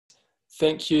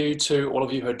Thank you to all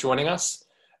of you who are joining us.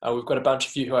 We've got a bunch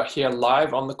of you who are here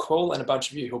live on the call and a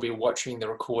bunch of you who will be watching the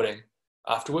recording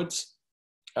afterwards.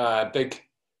 Big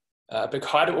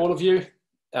hi to all of you.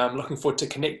 Looking forward to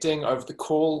connecting over the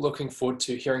call, looking forward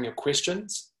to hearing your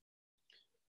questions.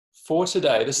 For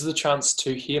today, this is a chance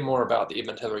to hear more about the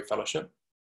Edmund Hillary Fellowship.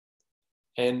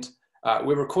 And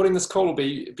we're recording this call will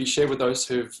be shared with those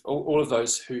all of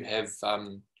those who have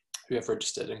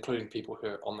registered, including people who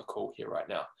are on the call here right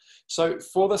now. So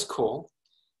for this call,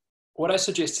 what I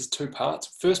suggest is two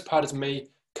parts. First part is me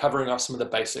covering off some of the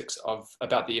basics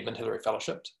about the Edmund Hillary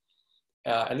Fellowship.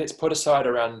 And let's put aside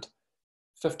around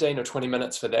 15 or 20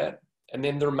 minutes for that. And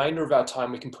then the remainder of our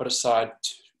time we can put aside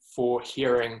for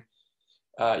hearing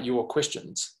your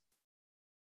questions.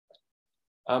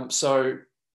 So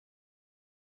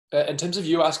in terms of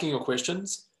you asking your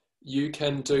questions, you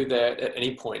can do that at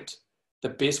any point. The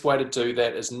best way to do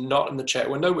that is not in the chat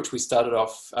window, which we started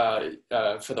off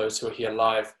for those who are here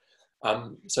live.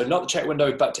 So not the chat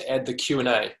window, but to add the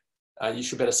Q&A. You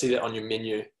should be able to see that on your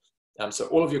menu. So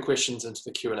all of your questions into the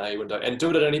Q&A window, and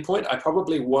do it at any point. I'll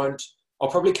probably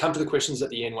come to the questions at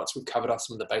the end once we've covered off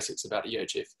some of the basics about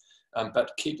EHF,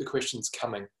 but keep the questions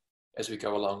coming as we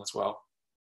go along as well.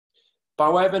 By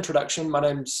way of introduction, my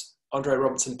name's Andre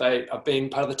Robertson-Bate. I've been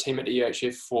part of the team at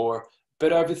EHF for a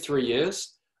bit over 3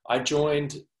 years. I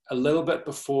joined a little bit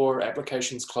before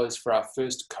applications closed for our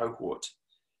first cohort.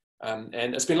 And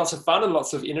it's been lots of fun and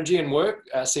lots of energy and work,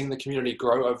 seeing the community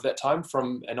grow over that time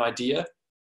from an idea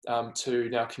to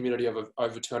now a community of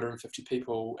over 250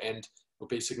 people, and will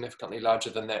be significantly larger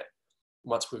than that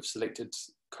once we've selected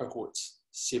cohorts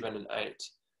 7 and 8.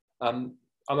 I'm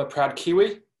a proud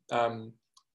Kiwi,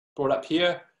 brought up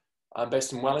here. I'm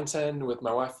based in Wellington with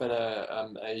my wife and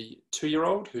a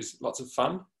 2-year-old who's lots of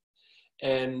fun.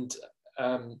 And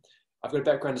I've got a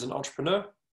background as an entrepreneur,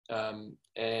 and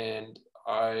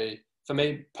for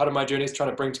me, part of my journey is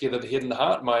trying to bring together the head and the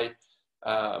heart. My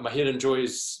head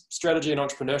enjoys strategy and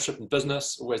entrepreneurship and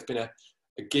business, always been a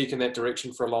geek in that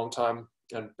direction for a long time,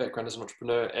 and background as an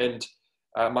entrepreneur, and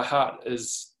my heart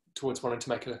is towards wanting to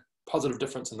make a positive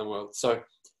difference in the world. So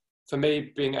for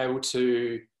me, being able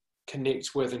to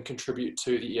connect with and contribute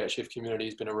to the EHF community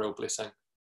has been a real blessing.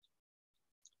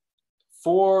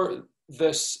 For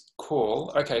this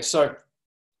call, okay, so I'm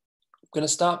going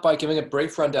to start by giving a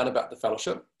brief rundown about the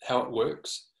fellowship, how it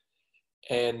works,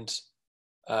 and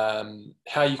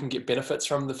how you can get benefits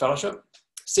from the fellowship.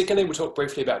 Secondly, we'll talk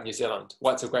briefly about New Zealand,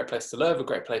 why it's a great place to live, a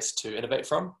great place to innovate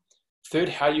from. Third,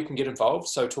 how you can get involved,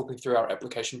 so talking through our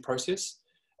application process,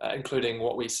 including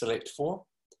what we select for.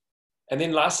 And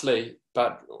then lastly,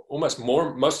 but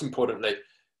most importantly,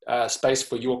 space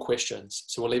for your questions.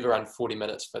 So we'll leave around 40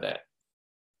 minutes for that.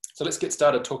 So let's get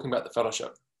started talking about the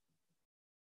fellowship.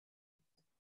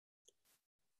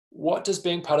 What does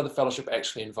being part of the fellowship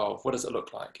actually involve? What does it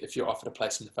look like if you're offered a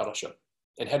place in the fellowship?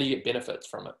 And how do you get benefits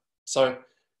from it? So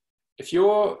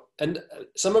and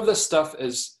some of this stuff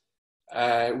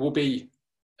will be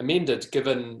amended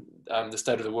given the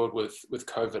state of the world with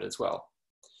COVID as well.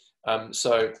 In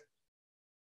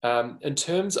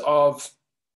terms of,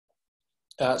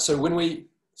 sorry,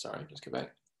 just go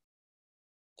back.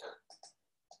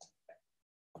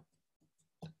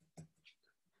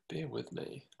 Bear with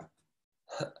me.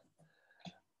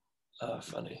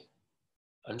 Funny.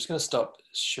 I'm just going to stop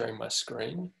sharing my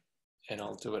screen and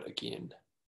I'll do it again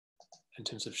in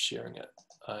terms of sharing it.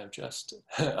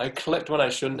 I clicked when I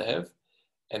shouldn't have,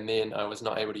 and then I was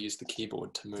not able to use the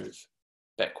keyboard to move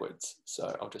backwards.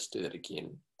 So I'll just do that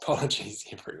again. Apologies,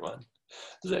 everyone.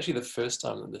 This is actually the first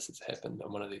time that this has happened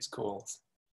on one of these calls,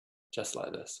 just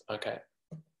like this. Okay.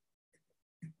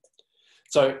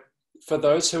 So for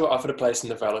those who are offered a place in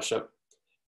the fellowship,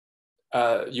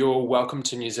 you're welcome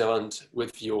to New Zealand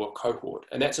with your cohort.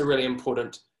 And that's a really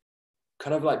important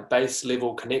kind of like base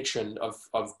level connection of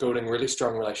building really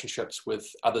strong relationships with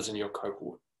others in your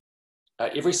cohort.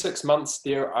 Every 6 months,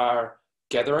 there are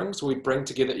gatherings. We bring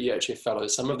together EHF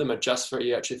fellows. Some of them are just for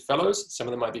EHF fellows. Some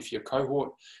of them might be for your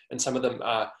cohort, and some of them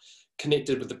are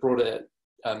connected with the broader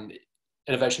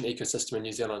innovation ecosystem in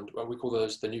New Zealand. We call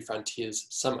those the New Frontiers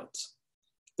Summits.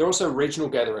 There are also regional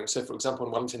gatherings. So for example,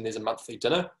 in Wellington, there's a monthly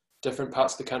dinner. Different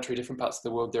parts of the country, different parts of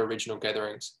the world, there are regional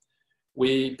gatherings.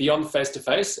 Beyond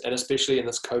face-to-face, and especially in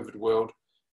this COVID world,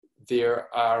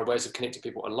 there are ways of connecting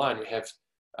people online. We have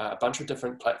a bunch of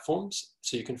different platforms,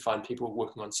 so you can find people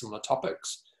working on similar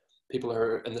topics, people who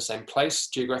are in the same place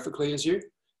geographically as you,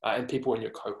 and people in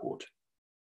your cohort.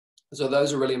 So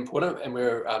those are really important, and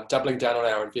we're doubling down on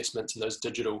our investments in those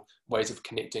digital ways of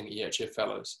connecting EHF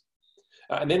fellows.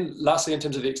 And then lastly, in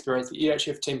terms of the experience, the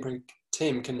EHF team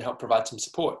team can help provide some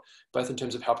support, both in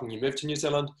terms of helping you move to New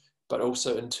Zealand, but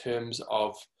also in terms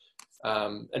of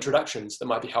introductions that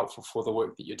might be helpful for the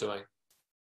work that you're doing.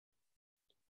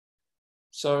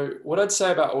 So what I'd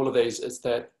say about all of these is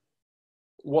that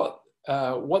what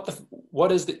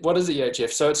is the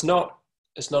EHF? So it's not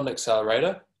an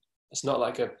accelerator. It's not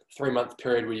like a 3-month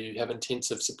period where you have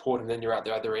intensive support and then you're out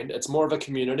the other end. It's more of a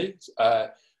community.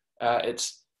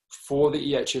 It's for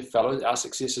the EHF fellows. Our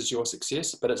success is your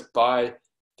success, but it's by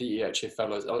the EHF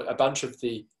fellows. A bunch of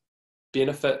the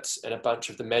benefits and a bunch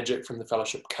of the magic from the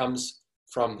fellowship comes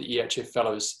from the EHF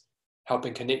fellows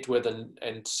helping connect with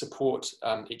and support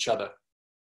each other.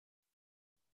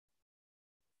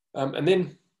 And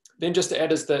then just to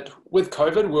add is that with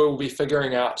COVID, we'll be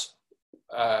figuring out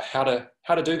how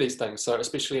to do these things. So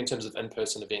especially in terms of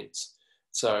in-person events.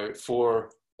 So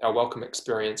for our welcome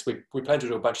experience, we plan to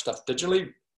do a bunch of stuff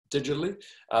digitally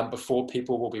before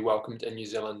people will be welcomed in New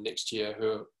Zealand next year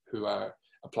who are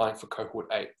applying for cohort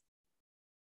 8.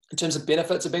 In terms of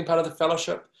benefits of being part of the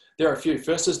fellowship, there are a few.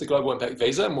 First is the Global Impact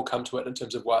Visa, and we'll come to it in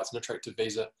terms of why it's an attractive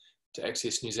visa to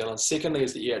access New Zealand. Secondly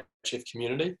is the EHF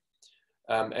community,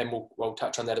 and we'll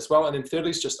touch on that as well. And then thirdly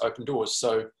is just open doors.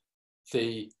 So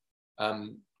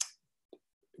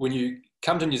when you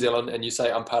come to New Zealand and you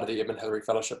say, I'm part of the Edmund Hillary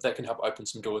Fellowship, that can help open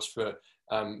some doors for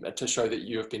to show that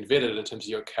you have been vetted in terms of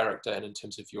your character and in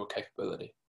terms of your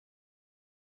capability.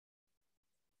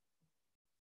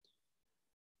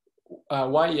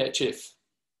 Why EHF?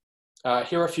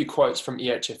 Here are a few quotes from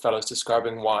EHF fellows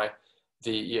describing why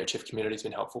the EHF community has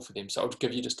been helpful for them. So I'll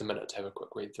give you just a minute to have a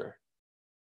quick read through.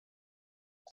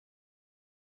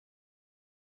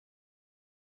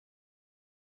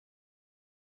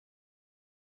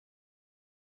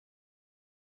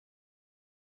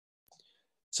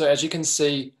 So as you can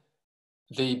see,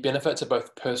 the benefits are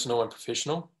both personal and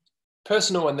professional.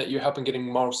 Personal in that you're helping getting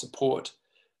moral support,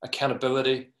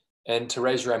 accountability, and to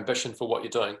raise your ambition for what you're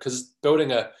doing. Because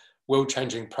building a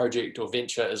world-changing project or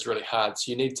venture is really hard, so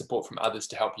you need support from others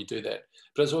to help you do that.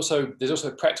 But there's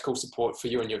also practical support for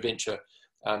you and your venture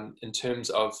in terms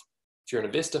of if you're an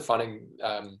investor, finding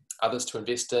others to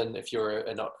invest in, if you're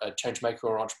a change maker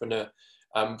or entrepreneur,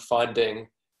 finding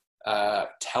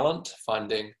talent,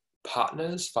 finding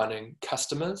partners, finding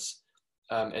customers,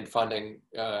 and finding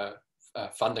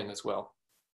funding as well.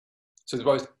 So there's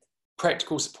both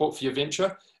practical support for your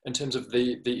venture in terms of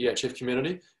the EHF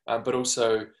community, but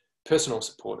also personal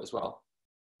support as well.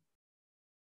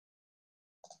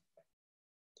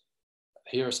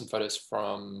 Here are some photos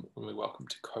from when we welcome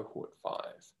to cohort 5.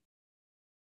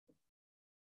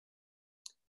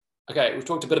 Okay, we've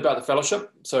talked a bit about the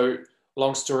fellowship. So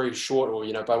long story short,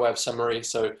 or by way of summary,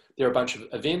 so there are a bunch of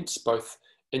events, both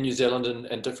in New Zealand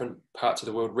and different parts of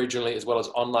the world regionally, as well as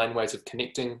online ways of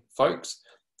connecting folks.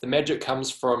 The magic comes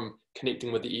from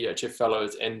connecting with the EHF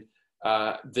fellows, and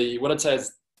what I'd say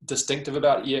is distinctive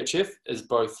about EHF is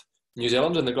both New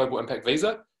Zealand and the Global Impact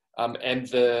Visa, and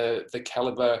the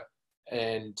caliber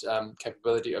and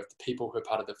capability of the people who are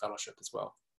part of the fellowship as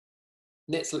well.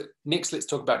 Next, let's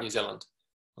talk about New Zealand.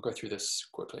 I'll go through this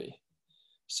quickly.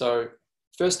 So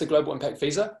first, the Global Impact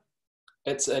Visa.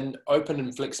 It's an open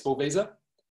and flexible visa.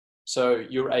 So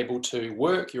you're able to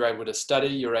work, you're able to study,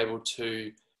 you're able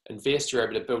to invest, you're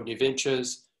able to build new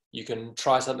ventures. You can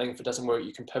try something. If it doesn't work,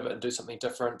 you can pivot and do something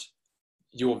different.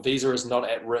 Your visa is not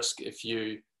at risk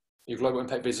your Global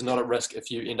Impact Visa is not at risk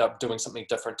if you end up doing something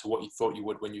different to what you thought you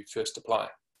would when you first apply.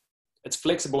 It's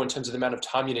flexible in terms of the amount of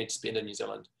time you need to spend in New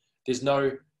Zealand. There's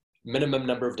no minimum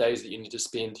number of days that you need to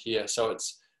spend here. So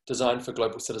it's designed for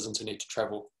global citizens who need to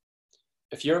travel.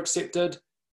 If you're accepted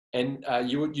and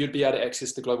you'd be able to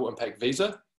access the Global Impact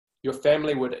Visa, your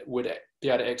family would be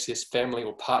able to access family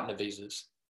or partner visas.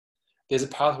 There's a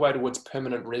pathway towards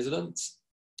permanent residence.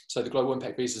 So the Global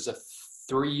Impact Visa is a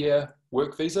 3-year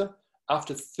work visa.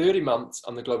 After 30 months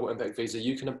on the Global Impact Visa,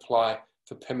 you can apply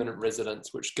for permanent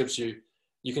residence, which gives you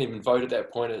can even vote at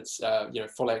that point. It's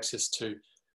full access to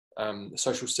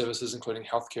social services, including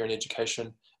healthcare and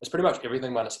education. It's pretty much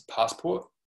everything minus a passport.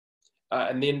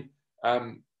 And then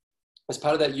as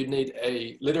part of that, you'd need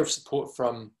a letter of support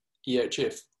from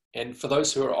EHF. And for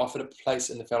those who are offered a place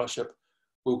in the fellowship,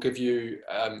 we'll give you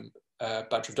a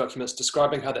bunch of documents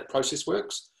describing how that process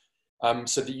works,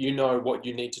 so that you know what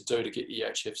you need to do to get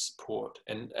EHF support,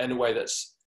 and in a way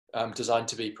that's designed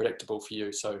to be predictable for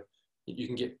you. So you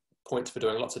can get points for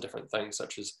doing lots of different things,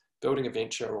 such as building a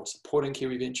venture or supporting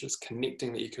Kiwi ventures,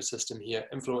 connecting the ecosystem here,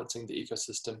 influencing the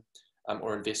ecosystem,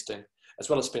 or investing, as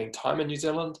well as spending time in New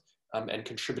Zealand and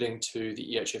contributing to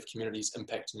the EHF community's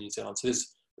impact in New Zealand. So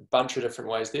there's a bunch of different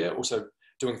ways there, also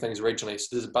doing things regionally. So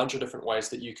there's a bunch of different ways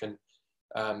that you can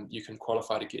you can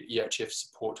qualify to get EHF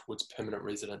support towards permanent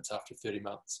residence after 30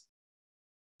 months.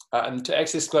 And to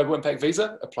access Global Impact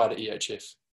Visa, apply to EHF.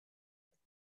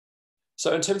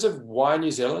 So in terms of why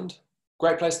New Zealand,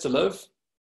 great place to live.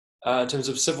 In terms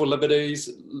of civil liberties,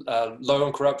 low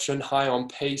on corruption, high on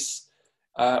peace.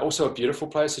 Also a beautiful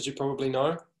place, as you probably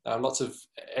know. Lots of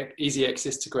easy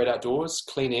access to great outdoors,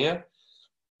 clean air.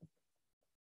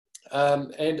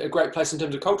 And a great place in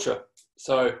terms of culture.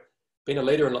 So being a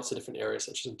leader in lots of different areas,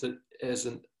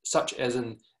 such as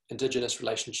in Indigenous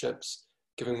relationships,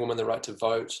 giving women the right to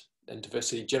vote, and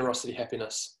diversity, generosity,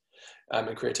 happiness,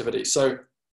 and creativity. So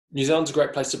New Zealand's a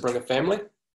great place to bring a family.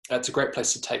 It's a great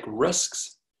place to take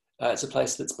risks. It's a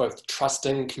place that's both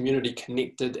trusting, community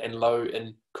connected, and low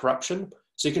in corruption.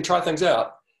 So you can try things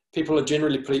out. People are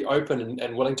generally pretty open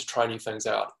and willing to try new things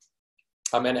out.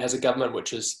 And it has a government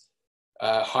which is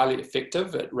highly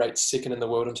effective. It rates second in the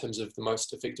world in terms of the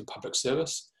most effective public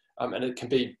service. And it can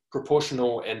be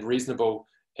proportional and reasonable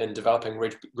in developing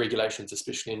regulations,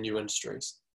 especially in new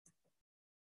industries.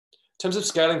 In terms of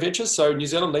scaling ventures, so New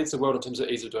Zealand leads the world in terms of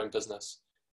ease of doing business.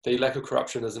 The lack of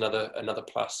corruption is another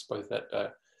plus, both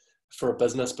for a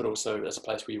business, but also as a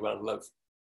place where you want to live.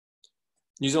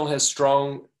 New Zealand has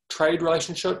strong trade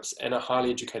relationships and a highly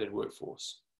educated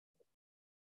workforce.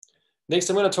 Next,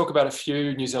 I'm going to talk about a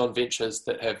few New Zealand ventures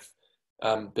that have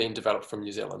been developed from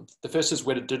New Zealand. The first is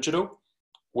Wedded Digital,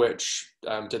 which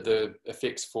did the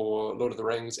effects for Lord of the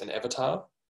Rings and Avatar.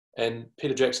 And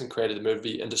Peter Jackson created the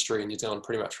movie industry in New Zealand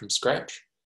pretty much from scratch.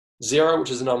 Xero,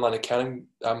 which is an online accounting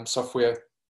software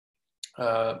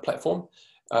platform.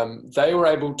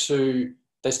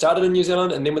 They started in New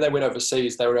Zealand, and then when they went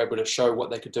overseas, they were able to show what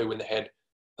they could do when they had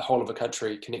the whole of a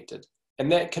country connected.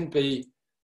 And that can be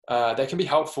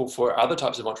helpful for other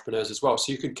types of entrepreneurs as well.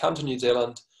 So you could come to New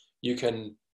Zealand, you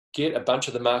can get a bunch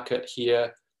of the market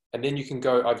here, and then you can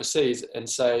go overseas and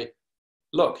say,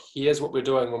 look, here's what we're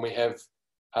doing when we have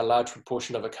a large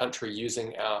proportion of a country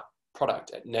using our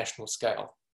product at national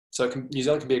scale. So New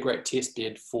Zealand can be a great test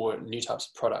bed for new types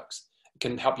of products. It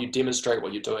can help you demonstrate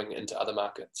what you're doing into other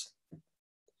markets.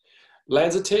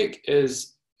 LanzaTech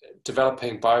is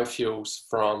developing biofuels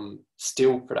from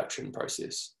steel production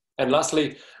process. And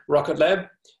lastly, Rocket Lab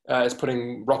is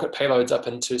putting rocket payloads up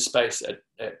into space at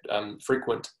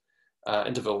frequent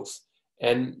intervals.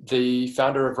 And the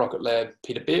founder of Rocket Lab,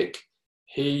 Peter Beck,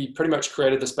 he pretty much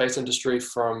created the space industry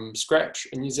from scratch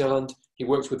in New Zealand. He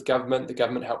worked with government. The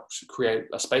government helped create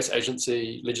a space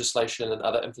agency, legislation, and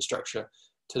other infrastructure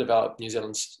to develop New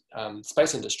Zealand's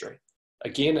space industry.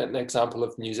 Again, an example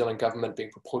of New Zealand government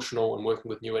being proportional and working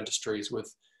with new industries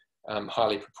with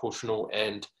highly proportional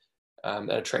and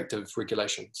attractive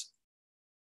regulations.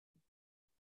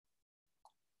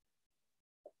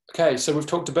 Okay, so we've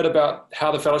talked a bit about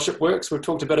how the fellowship works. We've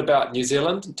talked a bit about New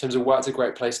Zealand in terms of why it's a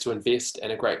great place to invest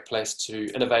and a great place to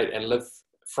innovate and live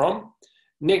from.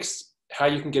 Next, how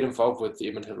you can get involved with the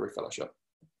Edmund Hillary Fellowship.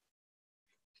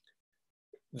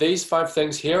 These 5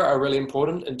 things here are really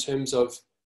important in terms of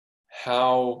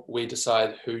how we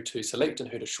decide who to select and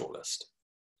who to shortlist.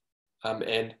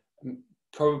 And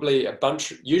probably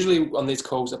usually on these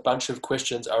calls, a bunch of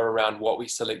questions are around what we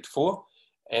select for.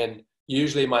 And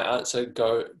usually my answer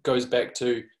goes back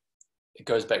to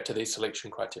these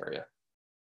selection criteria.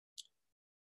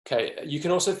 Okay, you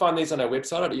can also find these on our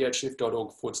website at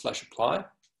ehf.org/apply.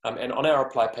 And on our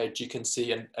apply page, you can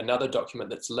see another document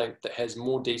that's linked that has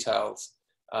more details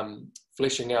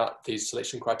fleshing out these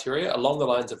selection criteria along the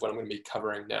lines of what I'm going to be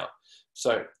covering now.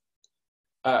 So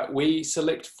we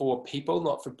select for people,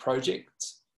 not for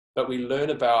projects, but we learn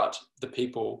about the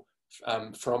people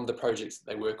from the projects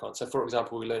that they work on. So for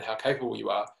example, we learn how capable you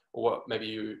are or what maybe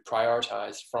you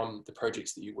prioritize from the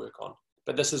projects that you work on.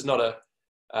 But this is not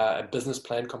a business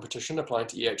plan competition applying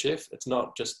to EHF. It's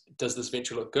not just, does this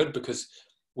venture look good? Because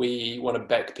we want to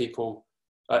back people.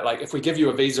 Like if we give you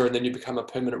a visa and then you become a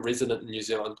permanent resident in New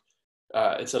Zealand,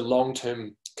 it's a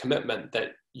long-term commitment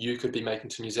that you could be making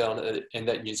to New Zealand and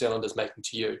that New Zealand is making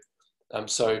to you.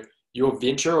 So your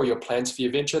venture or your plans for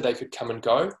your venture, they could come and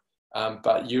go,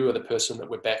 but you are the person that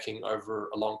we're backing over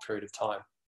a long period of time.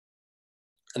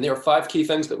 And there are 5 key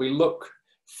things that we look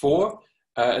for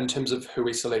in terms of who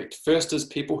we select. First is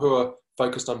people who are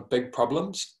focused on big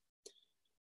problems.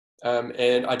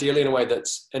 And ideally in a way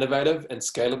that's innovative and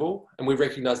scalable. And we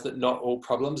recognize that not all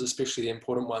problems, especially the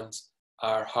important ones,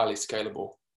 are highly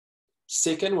scalable.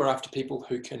 Second, we're after people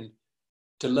who can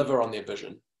deliver on their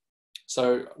vision.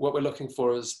 So what we're looking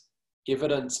for is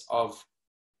evidence of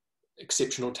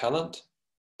exceptional talent,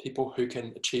 people who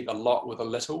can achieve a lot with a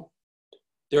little.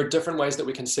 There are different ways that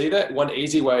we can see that. One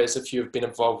easy way is if you've been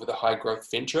involved with a high growth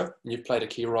venture and you've played a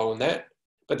key role in that.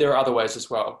 but there are other ways as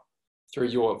well, through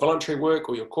your voluntary work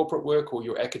or your corporate work or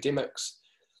your academics.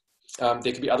 There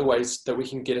could be other ways that we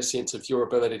can get a sense of your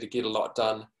ability to get a lot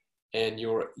done and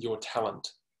your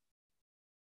talent.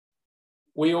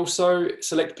 We also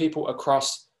select people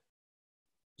across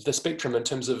the spectrum in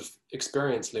terms of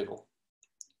experience level.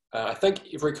 I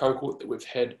think every cohort that we've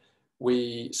had,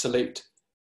 we've selected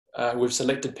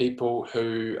people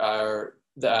who are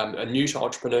new to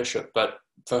entrepreneurship, but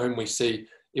for whom we see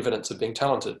evidence of being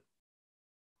talented.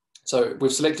 So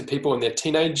we've selected people in their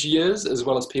teenage years, as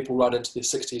well as people right into their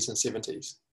 60s and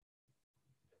 70s.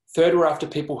 Third, we're after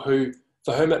people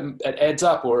for whom it adds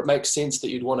up, or it makes sense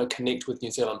that you'd want to connect with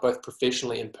New Zealand, both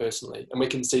professionally and personally. And we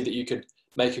can see that you could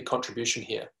make a contribution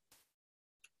here.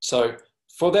 So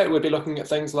for that, we'd be looking at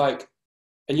things like,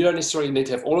 and you don't necessarily need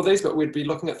to have all of these, but we'd be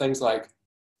looking at things like,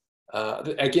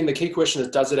 again, the key question is,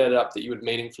 does it add up that you would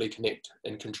meaningfully connect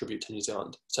and contribute to New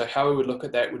Zealand? So how we would look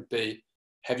at that would be,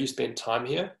 have you spent time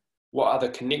here? What other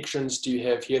connections do you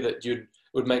have here that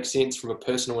would make sense from a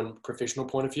personal and professional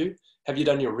point of view? Have you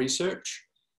done your research?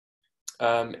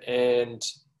 Yeah,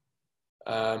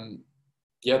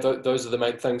 those are the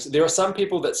main things. There are some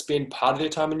people that spend part of their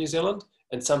time in New Zealand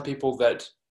and some people that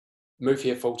move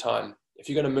here full time. If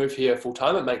you're going to move here full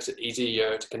time, it makes it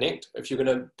easier to connect. If you're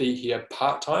going to be here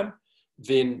part time,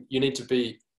 then you need to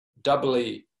be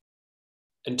doubly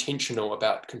intentional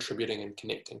about contributing and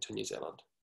connecting to New Zealand.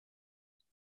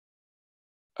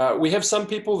 We have some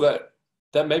people that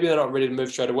maybe they're not ready to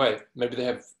move straight away. Maybe they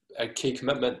have a key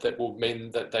commitment that will mean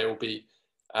that they'll be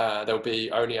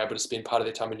only able to spend part of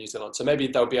their time in New Zealand. So maybe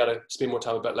they'll be able to spend more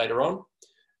time a bit later on,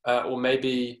 or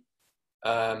maybe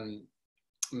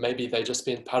they just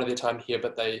spend part of their time here,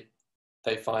 but they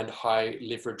find high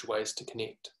leverage ways to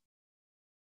connect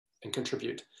and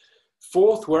contribute.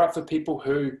 Fourth, we're up for people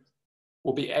who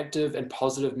will be active and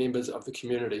positive members of the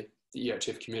community, the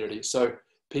EHF community. So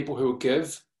people who will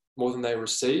give more than they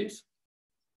receive,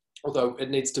 although it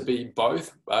needs to be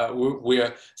both.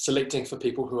 We're selecting for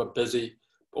people who are busy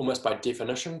almost by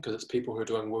definition, because it's people who are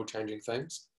doing world-changing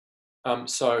things.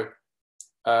 So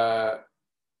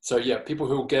yeah, people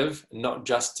who will give, not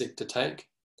just to take,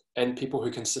 and people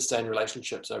who can sustain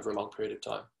relationships over a long period of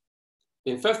time.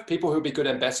 Then fifth, people who will be good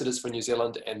ambassadors for New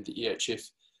Zealand and the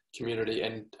EHF community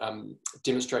and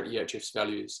demonstrate EHF's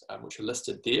values, which are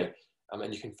listed there,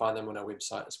 and you can find them on our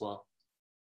website as well.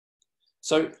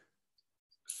 So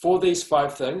for these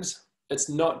 5 things, it's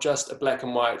not just a black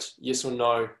and white, yes or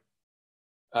no.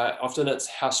 Often it's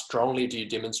how strongly do you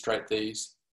demonstrate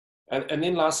these. And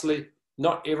then lastly,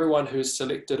 not everyone who's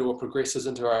selected or progresses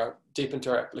deep into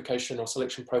our application or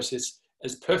selection process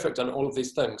is perfect on all of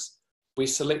these things. We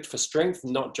select for strength,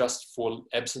 not just for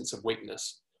absence of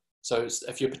weakness. So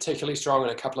if you're particularly strong in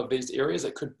a couple of these areas,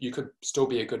 you could still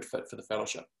be a good fit for the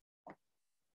fellowship. In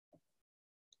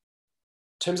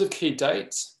terms of key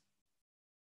dates,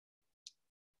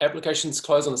 applications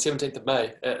close on the 17th of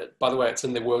May. By the way, it's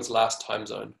in the world's last time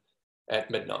zone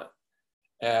at midnight.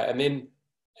 And then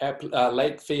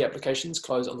late fee applications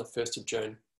close on the 1st of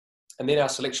June. And then our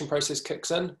selection process kicks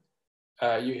in.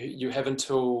 You have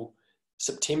until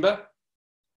September,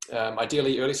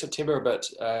 ideally early September, but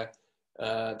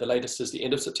the latest is the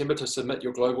end of September to submit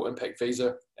your Global Impact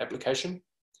Visa application.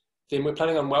 Then we're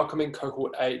planning on welcoming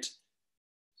Cohort 8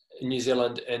 in New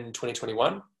Zealand in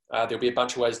 2021. There'll be a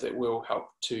bunch of ways that will help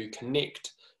to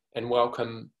connect and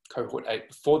welcome Cohort 8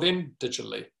 before then,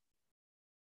 digitally.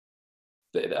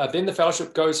 Then the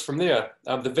fellowship goes from there.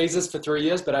 The visa's for 3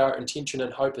 years, but our intention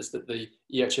and hope is that the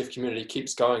EHF community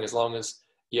keeps going as long as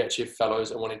EHF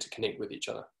fellows are wanting to connect with each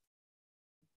other.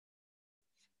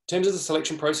 In terms of the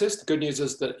selection process, the good news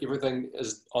is that everything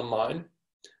is online.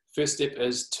 First step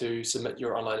is to submit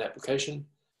your online application.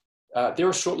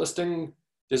 There's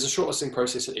a shortlisting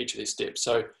process at each of these steps.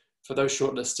 So for those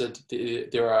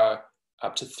shortlisted, there are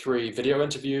up to 3 video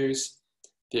interviews.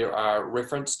 There are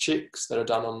reference checks that are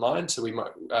done online. So we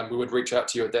would reach out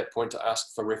to you at that point to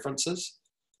ask for references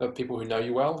of people who know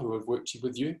you well, who have worked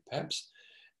with you perhaps.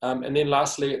 And then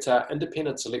lastly, it's our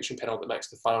independent selection panel that makes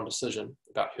the final decision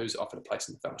about who's offered a place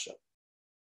in the fellowship.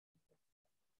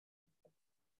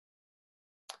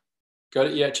 Go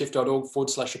to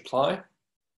ehf.org/apply.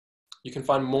 You can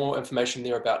find more information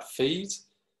there about fees.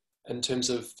 In terms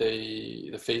of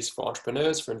the fees for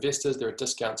entrepreneurs, for investors, there are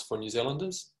discounts for New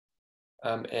Zealanders.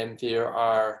 And there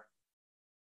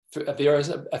is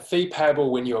a fee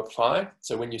payable when you apply,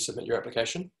 so when you submit your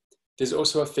application. There's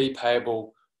also a fee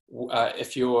payable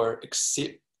if you're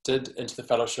accepted into the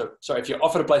fellowship. Sorry, if you're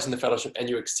offered a place in the fellowship and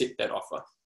you accept that offer.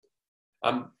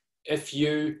 If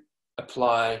you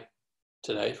apply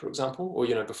today, for example, or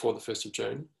before the 1st of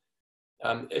June,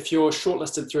 If you're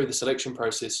shortlisted through the selection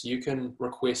process, you can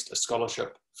request a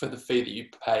scholarship for the fee that you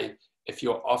pay if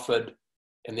you're offered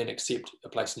and then accept a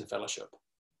place in fellowship.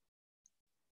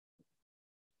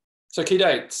 So key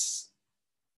dates.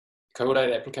 Cohort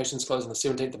 8 applications close on the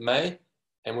 17th of May,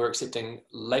 and we're accepting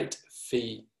late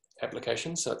fee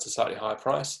applications, so it's a slightly higher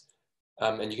price.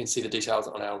 And you can see the details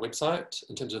on our website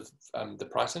in terms of the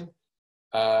pricing.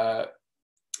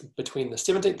 Between the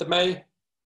 17th of May,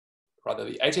 rather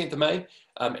the 18th of May,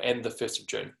 and the 1st of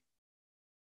June.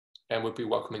 And we'll be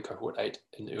welcoming Cohort 8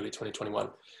 in early 2021.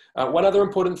 One other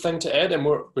important thing to add, and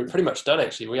we're pretty much done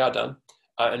actually, we are done,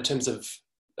 in terms of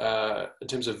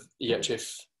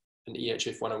EHF and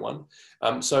EHF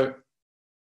 101. So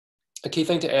a key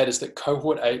thing to add is that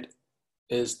Cohort 8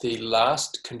 is the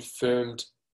last confirmed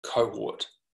cohort.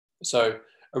 So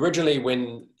originally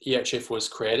when EHF was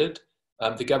created,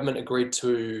 the government agreed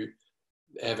to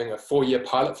having a 4-year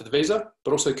pilot for the visa,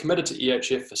 but also committed to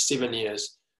EHF for 7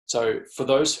 years. So for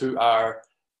those who are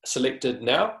selected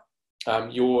now,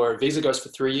 your visa goes for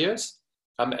 3 years.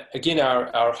 Again,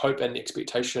 our hope and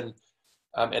expectation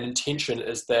and intention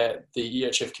is that the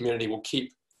EHF community will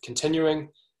keep continuing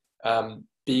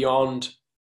beyond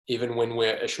even when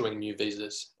we're issuing new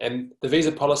visas. And the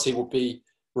visa policy will be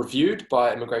reviewed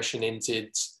by Immigration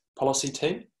NZ's policy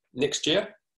team next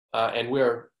year. And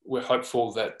we're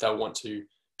hopeful that they'll want to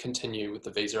continue with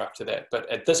the visa after that. But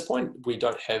at this point, we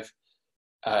don't have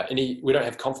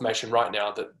confirmation right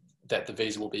now that the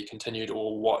visa will be continued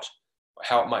or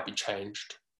how it might be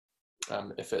changed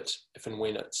if and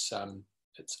when it's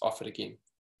offered again.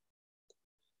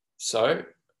 So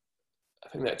I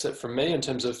think that's it from me in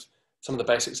terms of some of the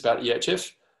basics about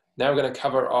EHF. Now we're going to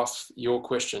cover off your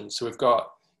questions. So we've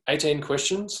got 18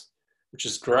 questions, which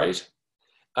is great.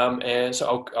 And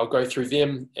so I'll go through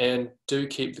them, and do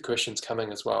keep the questions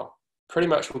coming as well. Pretty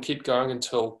much we'll keep going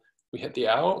until we hit the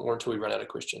hour or until we run out of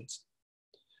questions.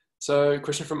 So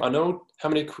question from Arnold, how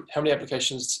many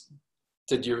applications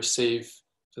did you receive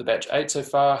for the batch 8 so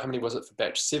far? How many was it for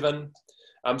batch 7?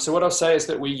 So what I'll say is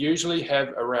that we usually have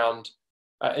around,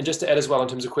 and just to add as well in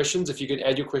terms of questions, if you could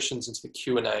add your questions into the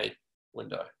Q&A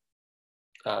window.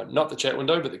 Not the chat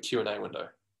window, but the Q&A window,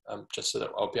 just so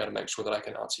that I'll be able to make sure that I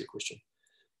can answer your question.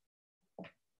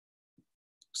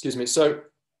 Excuse me. So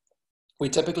we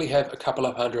typically have a couple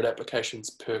of hundred applications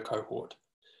per cohort.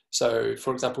 So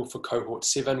for example, for cohort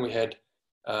 7, we had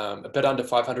a bit under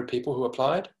 500 people who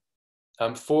applied.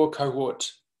 For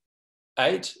cohort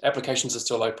 8, applications are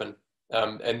still open.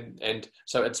 And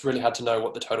so it's really hard to know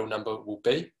what the total number will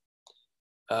be.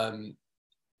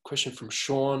 Question from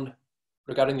Sean,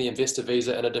 regarding the investor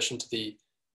visa, in addition to the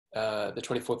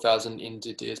 24,000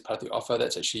 NZD as part of the offer,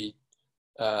 that's actually,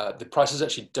 the price is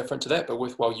actually different to that, but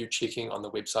worthwhile you checking on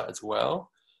the website as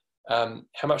well.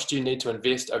 How much do you need to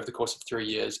invest over the course of 3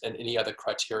 years, and any other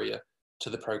criteria to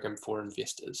the program for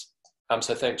investors?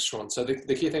 So thanks, Sean. So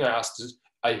the key thing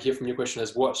I hear from your question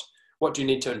is what do you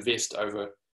need to invest over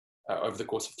the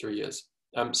course of 3 years?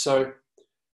 So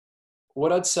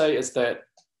what I'd say is that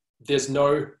there's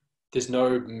no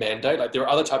mandate. Like, there are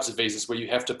other types of visas where you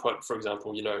have to put, for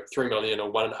example, $3 million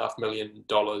or $1.5 million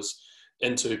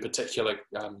into particular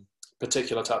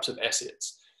types of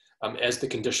assets as the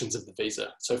conditions of the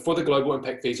visa. So for the global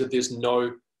impact visa, there's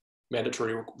no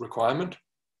mandatory requirement.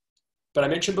 But I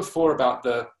mentioned before about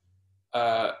the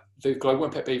global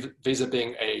impact visa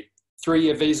being a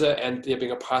 3-year visa and there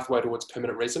being a pathway towards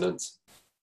permanent residence.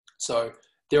 So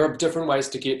there are different ways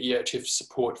to get EHF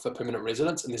support for permanent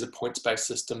residence, and there's a points-based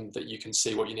system that you can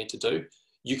see what you need to do.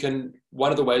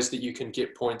 One of the ways that you can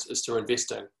get points is through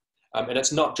investing. And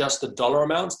it's not just the dollar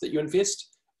amounts that you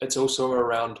invest, it's also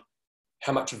around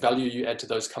how much value you add to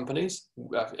those companies.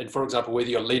 And for example, whether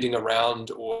you're leading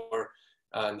around or,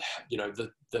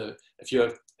 if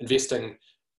you're investing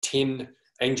 10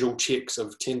 angel checks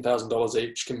of $10,000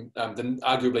 each, then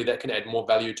arguably that can add more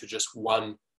value to just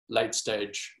one late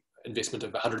stage investment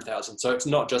of 100,000. So it's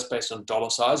not just based on dollar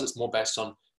size, it's more based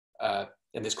on, and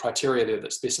there's criteria there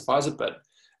that specifies it, but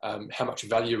how much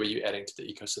value are you adding to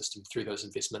the ecosystem through those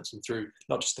investments and through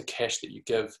not just the cash that you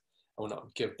give, or not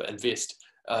give, but invest,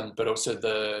 but also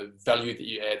the value that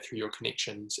you add through your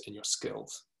connections and your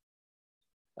skills.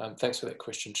 Thanks for that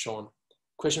question, Sean.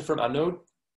 Question from Arnold.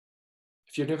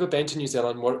 If you've never been to New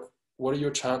Zealand, what are your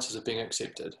chances of being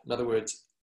accepted? In other words,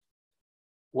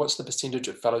 what's the percentage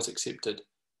of fellows accepted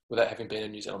without having been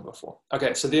in New Zealand before?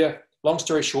 Okay, so long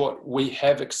story short, we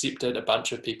have accepted a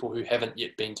bunch of people who haven't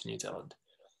yet been to New Zealand.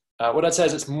 What I'd say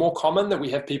is it's more common that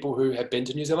we have people who have been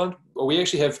to New Zealand. Well, we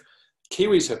actually have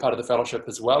Kiwis who are part of the fellowship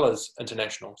as well as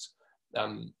internationals.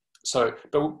 But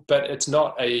it's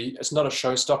not a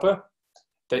showstopper.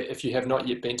 that if you have not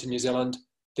yet been to New Zealand,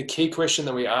 the key question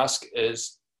that we ask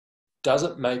is, does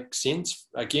it make sense?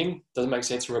 Again, does it make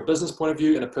sense from a business point of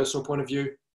view and a personal point of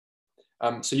view?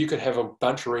 So you could have a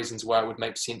bunch of reasons why it would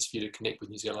make sense for you to connect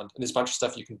with New Zealand. And there's a bunch of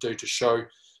stuff you can do to show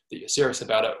that you're serious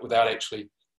about it without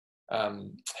actually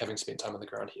having spent time on the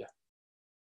ground here.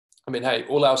 I mean, hey,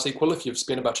 all else equal, if you've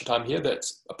spent a bunch of time here,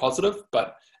 that's a positive,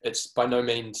 but it's by no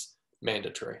means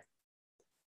mandatory.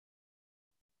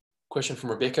 Question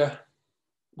from Rebecca.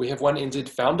 We have one NZ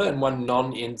founder and one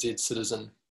non-NZ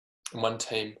citizen in one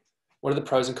team. What are the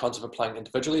pros and cons of applying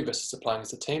individually versus applying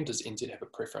as a team? Does NZ have a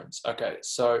preference? Okay,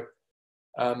 so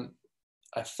I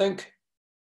think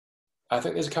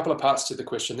there's a couple of parts to the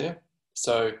question there.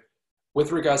 So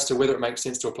with regards to whether it makes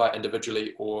sense to apply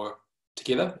individually or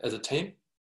together as a team.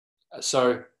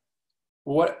 So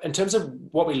in terms of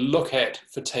what we look at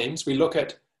for teams, we look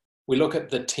at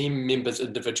the team members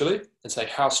individually and say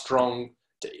how strong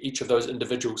do each of those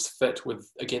individuals fit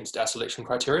against our selection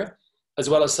criteria, as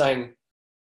well as saying,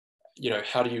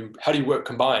 how do you work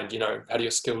combined? How do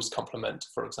your skills complement,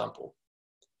 for example?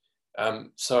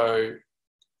 So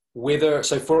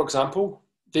for example,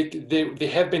 there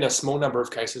have been a small number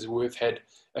of cases where we've had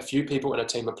a few people in a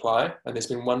team apply, and there's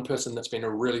been one person that's been a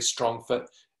really strong fit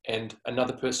and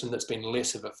another person that's been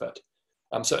less of a fit.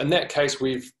 So in that case,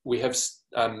 we have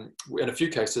in a few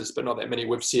cases, but not that many,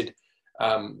 we've said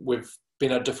we've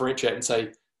been able to differentiate and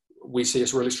say we see a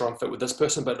really strong fit with this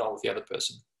person, but not with the other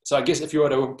person. So I guess if you were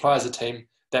to apply as a team,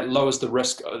 that lowers the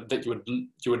risk that you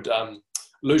would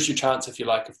lose your chance, if you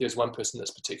like, if there's one person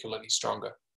that's particularly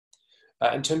stronger.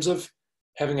 In terms of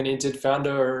having an NZ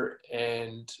founder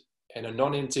and a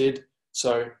non-NZ,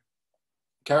 so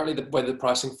currently the way the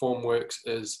pricing form works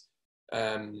is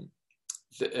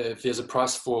there's a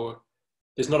price for,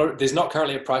 there's not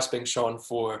currently a price being shown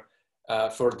for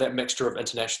that mixture of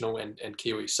international and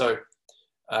Kiwi. So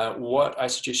what I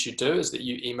suggest you do is that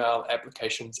you email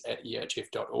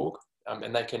applications@ehf.org,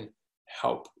 and they can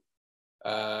help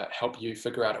you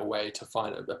figure out a way to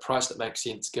find a price that makes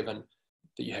sense, given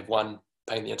that you have one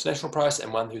paying the international price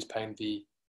and one who's paying the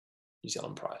New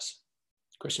Zealand price.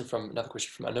 Another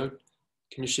question from Anu.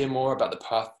 Can you share more about the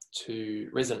path to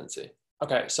residency?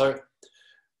 Okay, so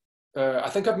I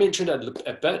think I've mentioned it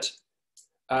a bit,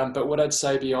 but what I'd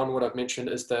say beyond what I've mentioned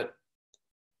is that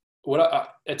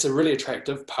it's a really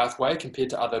attractive pathway compared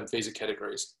to other visa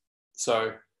categories.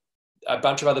 So a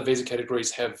bunch of other visa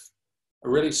categories have a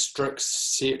really strict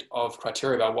set of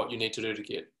criteria about what you need to do to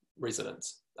get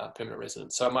residence, permanent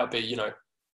residence. So it might be,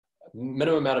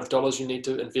 minimum amount of dollars you need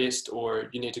to invest, or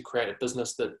you need to create a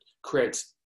business that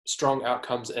creates strong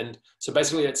outcomes. And so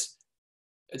basically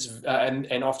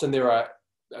and often there are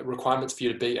requirements for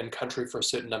you to be in country for a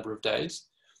certain number of days.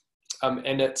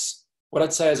 And what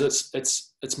I'd say is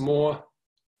it's more,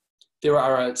 there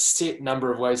are a set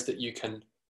number of ways that you can,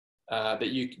 that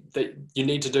you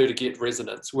need to do to get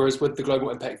residence. Whereas with the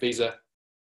Global Impact Visa,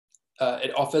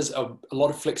 it offers a lot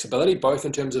of flexibility, both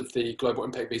in terms of the Global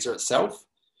Impact Visa itself,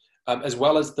 as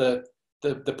well as the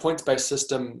points-based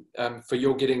system for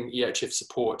your getting EHF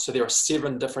support. So there are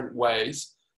 7 different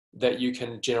ways that you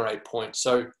can generate points.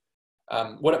 So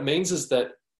what it means is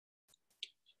that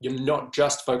you're not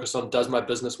just focused on, does my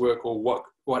business work, or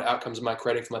what outcomes am I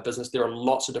creating for my business? There are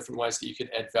lots of different ways that you can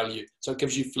add value. So it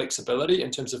gives you flexibility in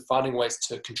terms of finding ways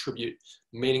to contribute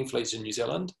meaningfully to New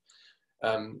Zealand,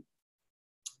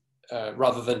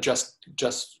 rather than just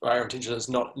our intention is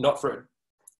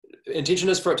intention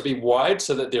is for it to be wide,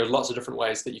 so that there are lots of different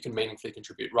ways that you can meaningfully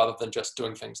contribute, rather than just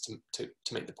doing things to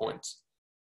meet the points.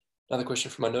 Another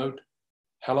question from my node.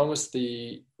 How long is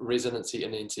the residency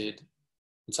in NZ?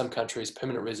 In some countries,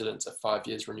 permanent residence, a 5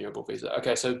 years renewable visa.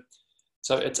 Okay, so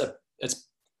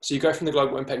you go from the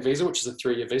Global Impact Visa, which is a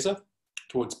 3-year visa,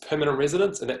 towards permanent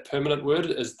residence, and that permanent word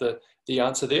is the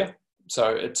answer there. So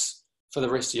it's for the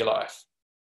rest of your life.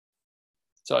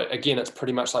 So again, it's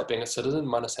pretty much like being a citizen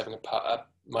minus having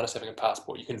a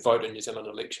passport. You can vote in New Zealand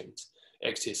elections,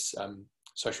 access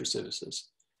social services.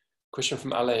 Question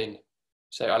from Arlene.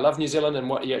 So I love New Zealand and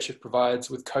what EHF provides.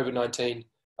 With COVID-19,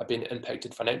 I've been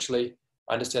impacted financially.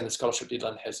 I understand the scholarship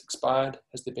deadline has expired.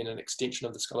 Has there been an extension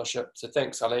of the scholarship? So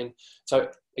thanks, Arlene. So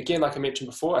again, like I mentioned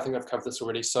before, I think I've covered this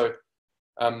already. So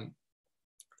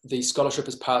the scholarship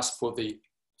is passed for the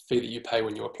fee that you pay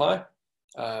when you apply.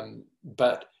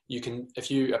 But you can, if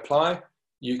you apply,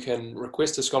 you can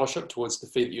request a scholarship towards the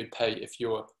fee that you'd pay if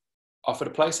you're offered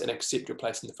a place and accept your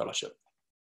place in the fellowship.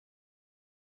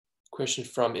 Question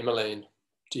from Emmeline.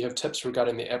 Do you have tips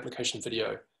regarding the application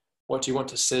video? What do you want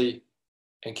to see?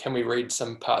 And can we read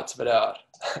some parts of it out?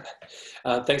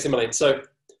 Thanks, Emmeline. So,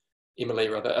 Emily,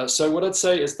 rather. So what I'd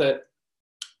say is that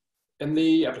in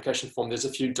the application form, there's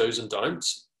a few do's and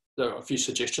don'ts. There are a few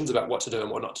suggestions about what to do and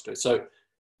what not to do. So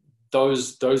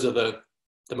those are the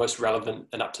most relevant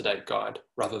and up-to-date guide,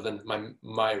 rather than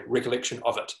my recollection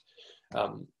of it.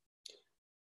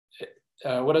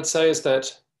 What I'd say is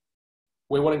that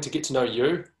we're wanting to get to know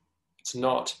you. It's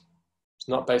not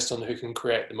based on who can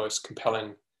create the most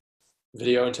compelling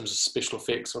video in terms of special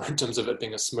effects, or in terms of it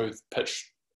being a smooth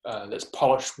pitch that's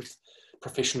polished with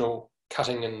professional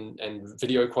cutting and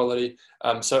video quality.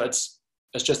 So it's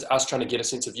just us trying to get a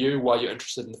sense of you, why you're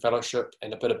interested in the fellowship,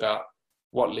 and a bit about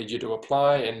what led you to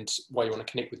apply and why you want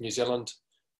to connect with New Zealand.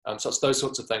 So it's those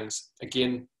sorts of things.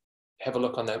 Again, have a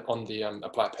look on the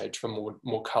apply page for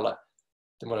more colour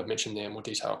than what I've mentioned there, more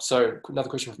detail. So another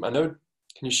question from Anu: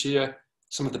 can you share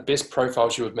some of the best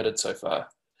profiles you admitted so far?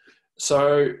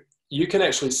 So you can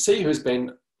actually see who's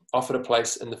been offered a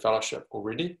place in the fellowship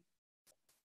already.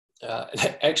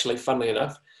 Actually, funnily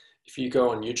enough, if you go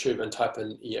on YouTube and type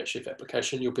in EHF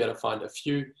application, you'll be able to find a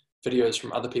few videos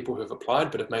from other people who have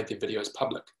applied but have made their videos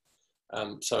public.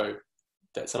 So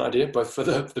that's an idea, both for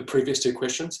the previous two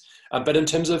questions. But in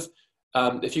terms of,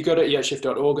 if you go to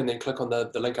ehf.org and then click on the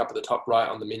link up at the top right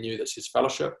on the menu that says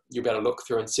fellowship, you'll be able to look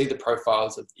through and see the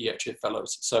profiles of EHF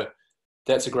fellows. So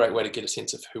that's a great way to get a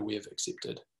sense of who we have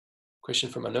accepted. Question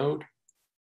from Anode: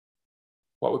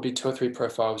 what would be 2 or 3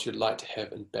 profiles you'd like to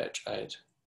have in batch 8?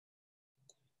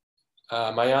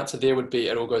 My answer there would be,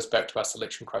 it all goes back to our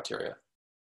selection criteria.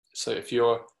 So if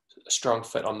you're a strong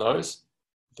fit on those,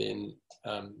 then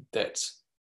that's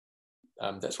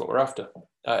what we're after.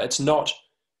 It's not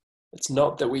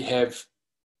that we have,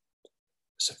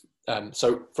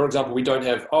 so for example, we don't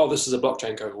have, oh, this is a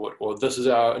blockchain cohort, or this is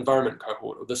our environment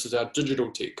cohort, or this is our digital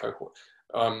tech cohort.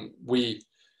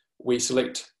 We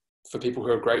select for people who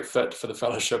are a great fit for the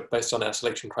fellowship based on our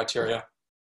selection criteria.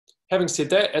 Having said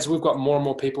that, as we've got more and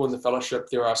more people in the fellowship,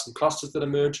 there are some clusters that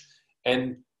emerge,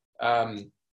 and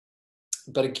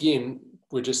but again,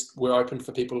 we're open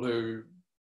for people who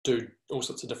do all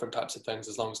sorts of different types of things,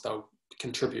 as long as they'll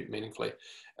contribute meaningfully.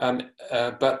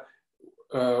 But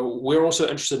we're also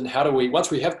interested in how do we,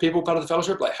 once we have people part of the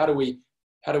fellowship, like how do we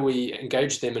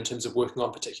engage them in terms of working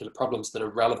on particular problems that are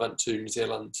relevant to New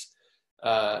Zealand's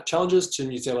challenges, to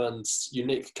New Zealand's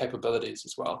unique capabilities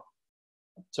as well.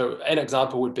 So an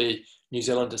example would be New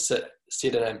Zealand to set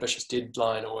an ambitious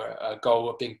deadline or a goal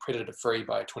of being predator-free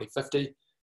by 2050.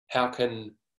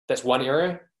 That's one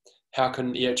area. How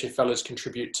can EHF fellows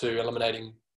contribute to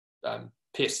eliminating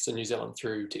pests in New Zealand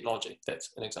through technology? That's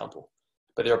an example.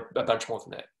 But there are a bunch more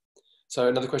than that. So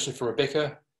another question from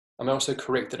Rebecca: am I also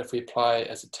correct that if we apply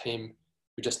as a team,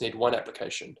 we just need 1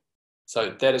 application?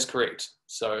 So that is correct.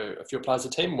 So if you apply as a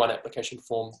team, 1 application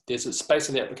form. There's a space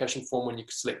in the application form when you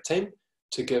select team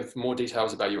to give more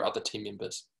details about your other team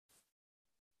members.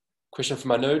 Question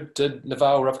from Anu: did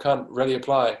Naval Ravikant really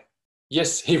apply?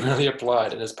 Yes, he really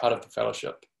applied and is part of the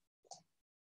fellowship.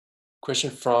 Question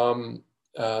from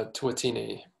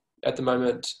Tuatini: at the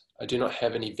moment, I do not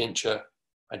have any venture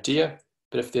idea,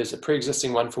 but if there's a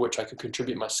pre-existing one for which I could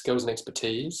contribute my skills and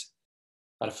expertise,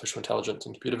 artificial intelligence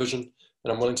and computer vision,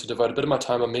 then I'm willing to devote a bit of my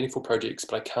time on meaningful projects,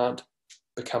 but I can't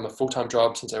become a full-time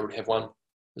job since I already have one.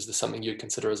 Is this something you'd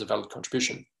consider as a valid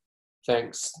contribution?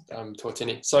 Thanks,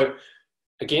 Tuatini. So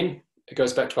again, it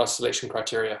goes back to our selection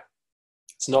criteria.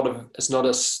 It's not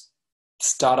a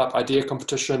startup idea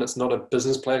competition. It's not a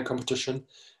business plan competition.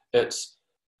 It's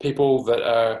people that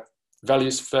are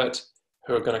values fit,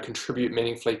 who are going to contribute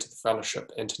meaningfully to the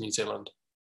fellowship and to New Zealand.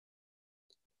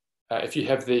 If you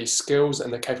have the skills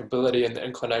and the capability and the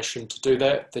inclination to do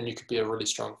that, then you could be a really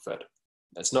strong fit.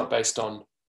 It's not based on,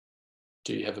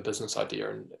 do you have a business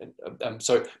idea?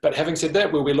 But having said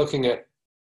that, we'll be looking at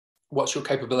what's your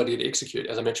capability to execute,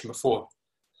 as I mentioned before.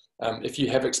 If you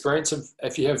have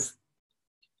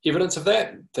evidence of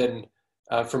that, then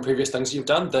from previous things you've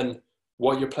done, then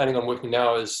what you're planning on working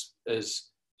now is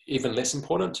even less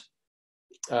important.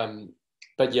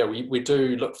 But yeah, we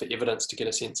do look for evidence to get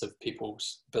a sense of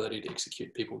people's ability to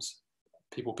execute,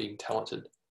 people being talented.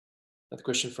 Another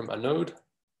question from Anode: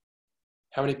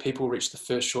 how many people reached the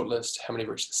first shortlist? How many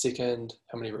reached the second?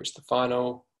 How many reached the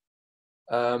final?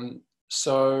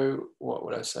 So what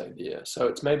would I say there? So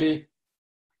it's maybe,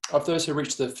 of those who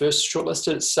reached the first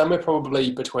shortlist, it's somewhere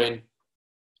probably between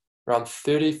around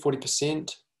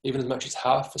 30–40%, even as much as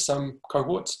half for some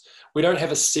cohorts. We don't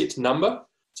have a set number,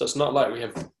 so it's not like we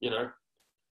have,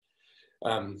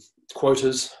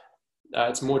 quotas.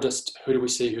 It's more just who do we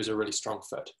see who's a really strong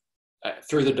fit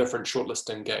through the different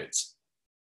shortlisting gates.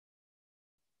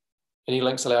 Any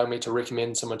links allowing me to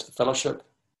recommend someone to the fellowship?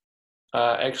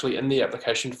 Actually, in the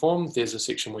application form, there's a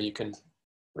section where you can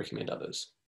recommend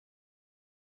others.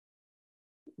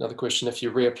 Another question, if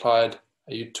you reapplied,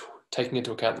 are you taking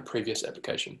into account the previous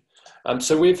application?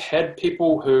 So we've had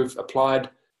people who've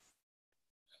applied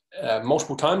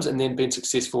multiple times and then been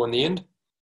successful in the end.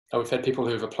 We've had people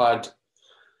who've applied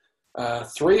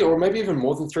 3 or maybe even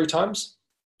more than 3 times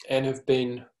and have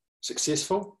been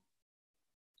successful.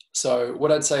 So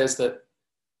what I'd say is that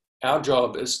our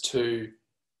job is to,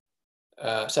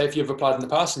 say if you've applied in the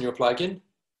past and you apply again,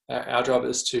 our job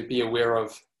is to be aware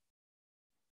of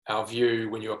our view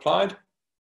when you applied,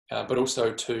 but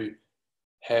also to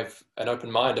have an open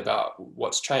mind about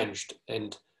what's changed.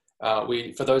 And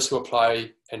for those who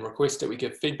apply and request it, we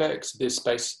give feedback. So there's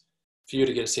space for you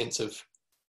to get a sense of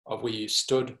where you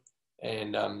stood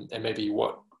and maybe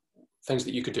what things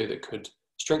that you could do that could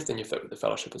strengthen your fit with the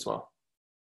fellowship as well.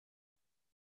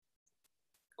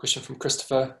 Question from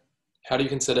Christopher. How do you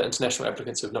consider international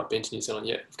applicants who have not been to New Zealand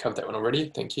yet? We've covered that one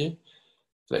already. Thank you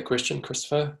for that question,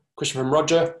 Christopher. Question from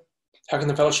Roger. How can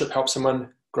the fellowship help someone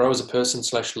grow as a person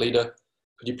 / leader?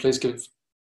 Could you please give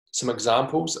some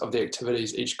examples of the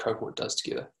activities each cohort does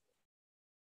together?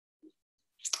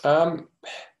 How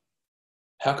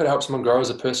could it help someone grow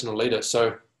as a person or leader?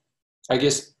 So I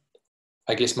guess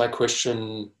my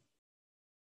question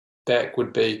back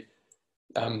would be,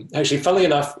 actually, funnily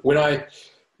enough,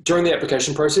 during the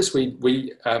application process,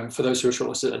 we for those who are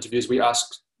shortlisted interviews, we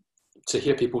asked to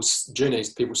hear people's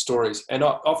journeys, people's stories. And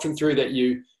often through that,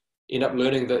 you end up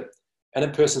learning that in a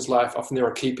person's life, often there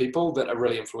are key people that are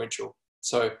really influential.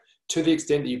 So to the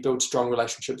extent that you build strong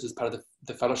relationships as part of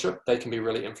the fellowship, they can be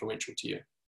really influential to you.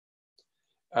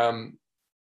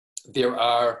 There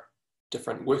are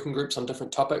different working groups on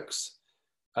different topics.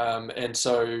 And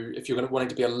so if you're wanting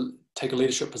to take a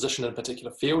leadership position in a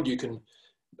particular field, you can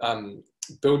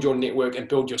build your network and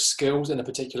build your skills in a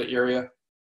particular area.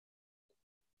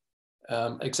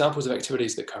 Examples of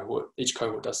activities that each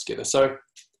cohort does together. So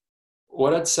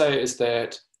what I'd say is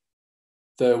that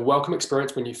the welcome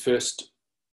experience when you first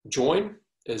join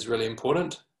is really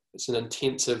important. It's an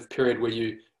intensive period where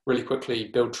you really quickly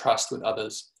build trust with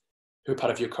others who are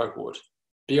part of your cohort.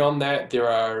 Beyond that, there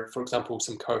are, for example,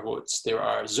 some cohorts. There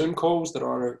are Zoom calls that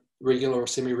are on a regular or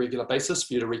semi-regular basis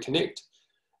for you to reconnect,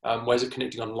 ways of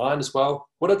connecting online as well.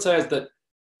 What I'd say is that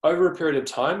over a period of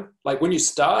time, like when you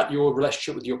start, your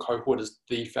relationship with your cohort is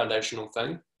the foundational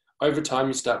thing. Over time,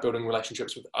 you start building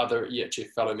relationships with other EHF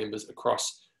fellow members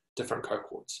across different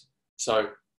cohorts. So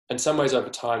in some ways over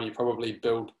time, you probably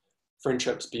build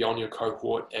friendships beyond your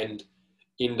cohort and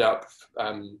end up,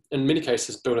 in many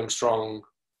cases, building strong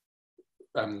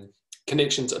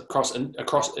connections across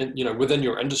within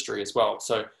your industry as well.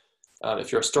 So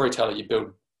if you're a storyteller, you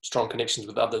build strong connections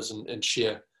with others and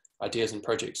share ideas and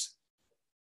projects.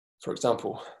 For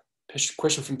example,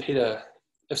 question from Peter.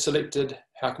 If selected,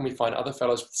 how can we find other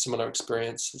fellows with similar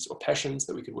experiences or passions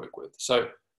that we could work with? So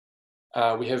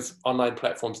we have online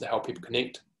platforms that help people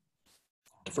connect,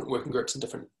 different working groups in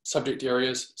different subject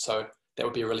areas. So that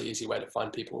would be a really easy way to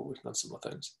find people working on similar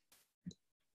things.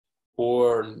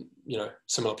 Or,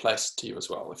 similar place to you as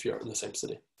well, if you're in the same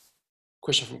city.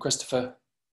 Question from Christopher.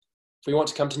 If we want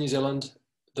to come to New Zealand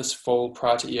this fall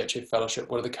prior to EHF Fellowship,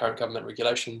 what are the current government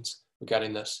regulations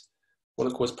regarding this? Will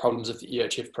it cause problems of the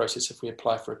EHF process if we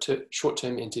apply for a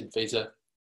short-term NZ visa?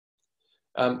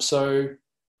 So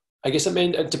I guess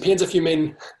it depends if you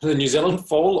mean the New Zealand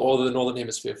fall or the Northern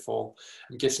Hemisphere fall.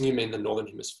 I'm guessing you mean the Northern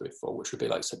Hemisphere fall, which would be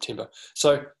like September.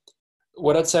 So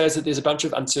what I'd say is that there's a bunch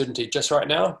of uncertainty just right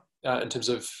now in terms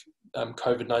of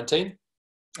COVID-19.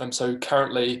 So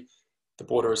currently the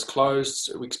border is closed.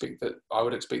 So I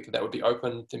would expect that would be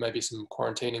open. There may be some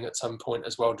quarantining at some point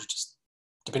as well, just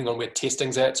depending on where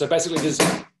testing's at. So basically I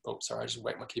just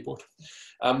whacked my keyboard.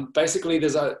 Basically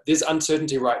there's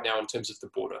uncertainty right now in terms of the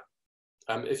border.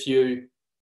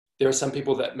 There are some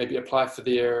people that maybe apply for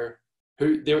there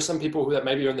are some people that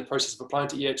maybe are in the process of applying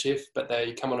to EHF, but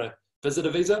they come on a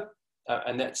visitor visa,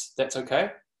 and that's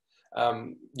okay.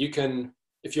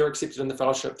 If you're accepted in the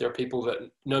fellowship, there are people that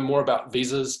know more about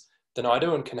visas than I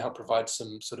do and can help provide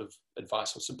some sort of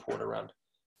advice or support around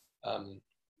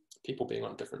people being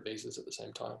on different visas at the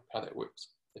same time, how that works,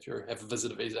 if you have a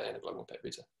visitor visa and a global impact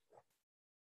visa.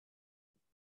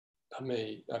 Pardon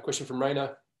me, a question from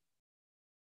Raina.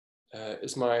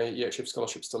 Is my EHF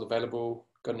scholarship still available?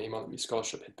 Got an email that my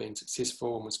scholarship had been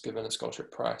successful and was given a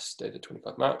scholarship price dated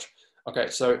 25 March.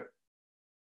 Okay, so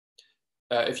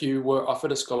if you were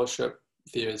offered a scholarship,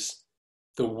 there's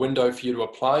the window for you to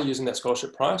apply using that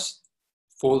scholarship price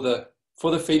for the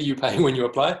fee you pay when you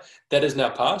apply. That is now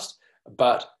passed,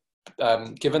 but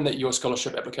given that your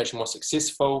scholarship application was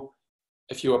successful,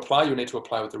 if you apply, you'll need to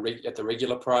apply at the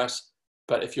regular price.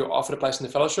 But if you're offered a place in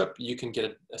the fellowship, you can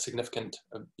get a significant,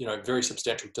 very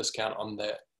substantial discount on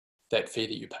that fee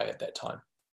that you pay at that time.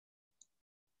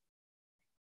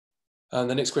 And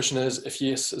the next question is, if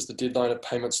yes, is the deadline of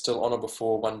payment still on or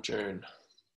before 1 June?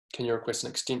 Can you request an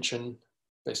extension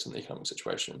based on the economic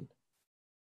situation?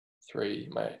 3,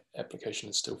 my application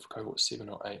is still for cohort 7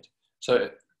 or 8. So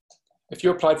if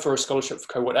you applied for a scholarship for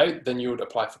cohort 8, then you would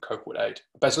apply for cohort 8.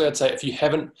 Basically, I'd say if you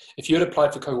had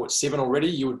applied for cohort 7 already,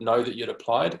 you would know that you'd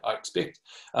applied, I expect.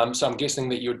 So I'm guessing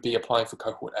that you would be applying for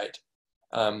cohort 8.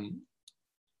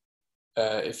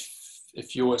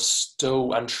 If you're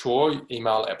still unsure,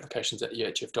 email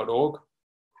applications@ehf.org.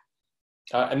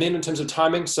 And then in terms of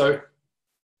timing, so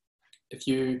if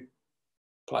you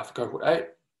apply for cohort 8,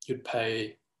 you'd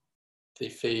pay the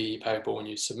fee payable when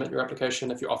you submit your application.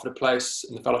 If you're offered a place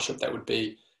in the fellowship, that would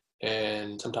be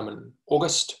sometime in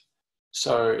August.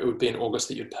 So it would be in August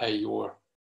that you'd pay your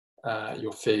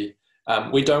fee.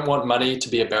 We don't want money to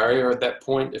be a barrier at that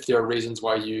point. If there are reasons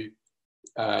why you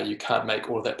can't make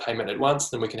all of that payment at once,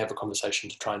 then we can have a conversation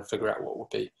to try and figure out what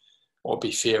would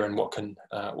be fair and what can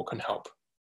help.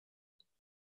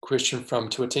 Question from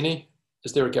Tuatini: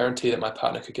 is there a guarantee that my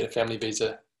partner could get a family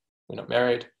visa? We're not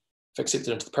married. If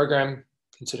accepted into the program,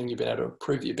 considering you've been able to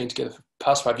prove that you've been together for the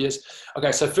past 5 years.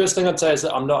 Okay, so first thing I'd say is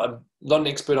that I'm not an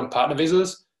expert on partner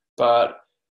visas, but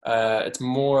it's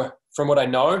more, from what I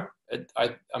know,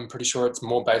 I'm pretty sure it's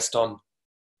more based on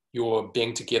your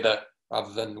being together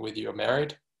rather than whether you're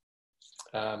married,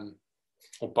 or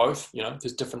both.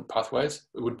 There's different pathways,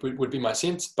 would be my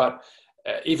sense. But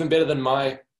even better than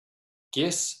my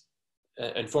guess,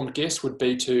 informed guess, would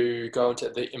be to go into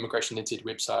the Immigration NZ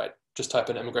website, just type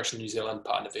in Immigration New Zealand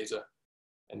partner visa,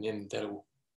 and then that'll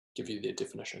give you their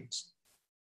definitions.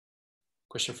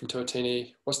 Question from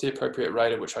Tuatini: what's the appropriate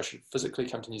rate at which I should physically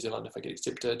come to New Zealand if I get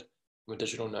accepted? I'm a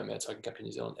digital nomad, so I can come to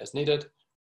New Zealand as needed.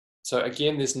 So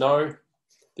again, there's no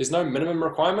minimum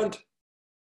requirement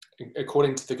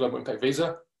according to the Global Impact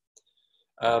Visa.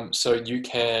 So you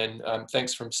can,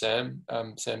 thanks from Sam.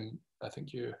 Sam, I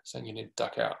think you're saying you need to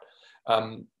duck out.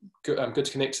 Good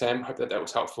to connect, Sam. Hope that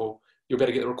was helpful. You'll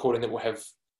better get the recording that will have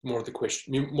more of the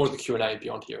Q&A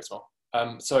beyond here as well.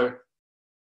 So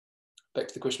back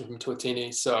to the question from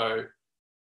Tuatini. So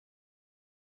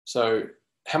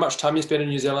how much time you spend in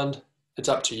New Zealand? It's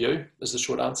up to you, is the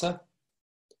short answer.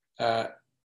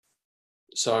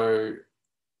 So,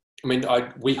 I mean,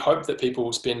 we hope that people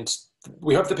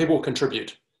will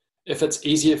contribute. If it's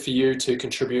easier for you to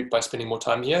contribute by spending more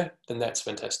time here, then that's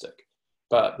fantastic.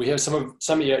 But we have some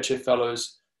EHF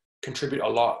fellows contribute a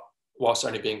lot whilst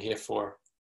only being here for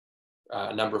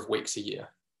a number of weeks a year.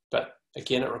 But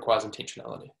again, it requires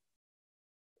intentionality.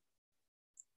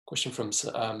 Question from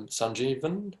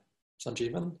Sanjeevan.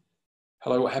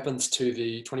 Hello, what happens to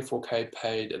the 24K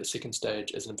paid at the second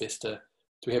stage as an investor?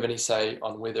 Do we have any say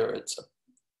on where it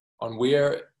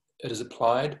is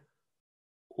applied,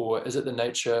 or is it the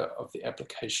nature of the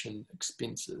application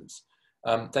expenses?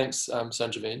 Thanks,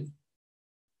 Sanjeevan.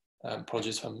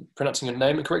 Apologies if I'm pronouncing your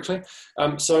name incorrectly.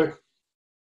 So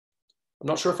I'm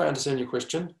not sure if I understand your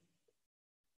question.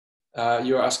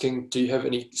 You're asking, do you have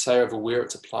any say over where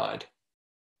it's applied?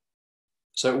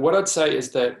 So what I'd say is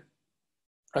that,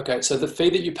 okay, so the fee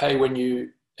that you pay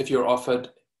if you're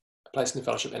offered a place in the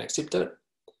fellowship and accept it,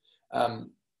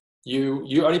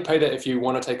 you only pay that if you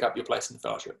want to take up your place in the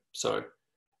fellowship. So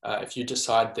if you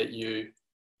decide that you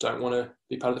don't want to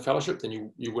be part of the fellowship, then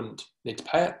you wouldn't need to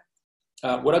pay it.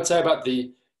 What I'd say about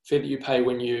the fee that you pay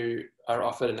when you are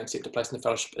offered and accept a place in the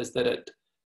fellowship is that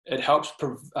it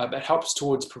helps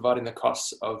towards providing the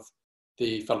costs of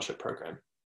the fellowship program.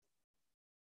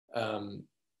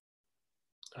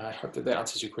 I hope that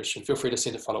answers your question. Feel free to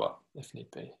send a follow-up if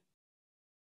need be.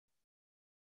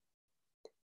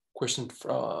 Question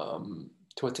from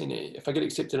Tuatini: if I get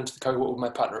accepted into the cohort, will my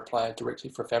partner apply directly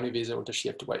for a family visa, or does she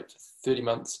have to wait for 30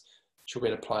 months? She'll be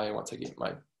able to apply once I get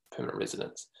my permanent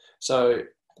residence. So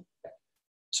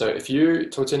if you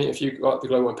got the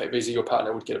Global Impact Visa, your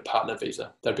partner would get a partner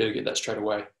visa. They'd better get that straight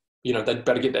away. They'd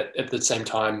better get that at the same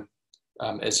time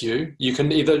as you. You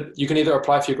can either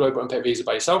apply for your Global Impact Visa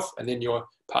by yourself, and then your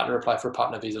partner apply for a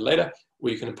partner visa later, or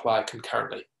you can apply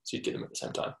concurrently, so you get them at the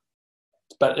same time.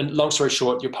 But in long story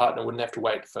short, your partner wouldn't have to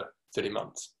wait for 30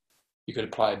 months. You could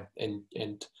apply and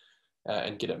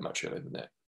get it much earlier than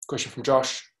that. Question from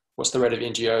Josh: what's the rate of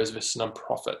NGOs versus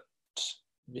non-profit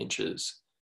ventures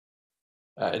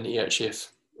in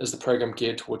EHF? Is the program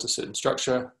geared towards a certain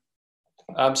structure?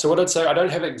 So what I'd say, I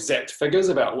don't have exact figures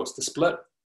about what's the split.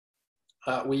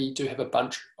 We do have a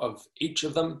bunch of each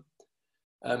of them.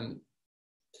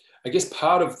 I guess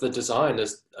part of the design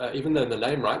is, even in the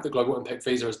name, right, the Global Impact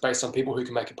Visa is based on people who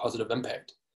can make a positive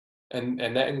impact. And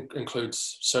that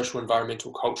includes social,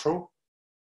 environmental, cultural,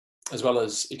 as well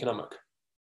as economic.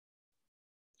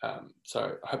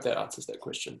 So I hope that answers that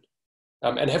question.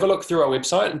 And have a look through our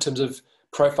website in terms of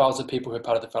profiles of people who are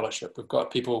part of the fellowship. We've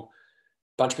got a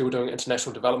bunch of people doing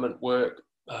international development work,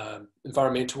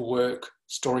 environmental work,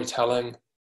 storytelling,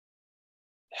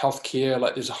 healthcare,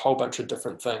 like there's a whole bunch of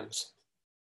different things,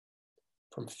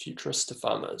 from futurists to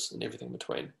farmers and everything in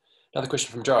between. Another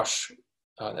question from Josh.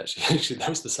 Actually, that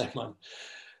was the same one.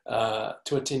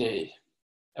 Tuatini,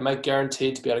 am I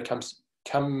guaranteed to be able to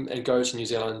come and go to New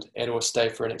Zealand and or stay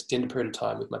for an extended period of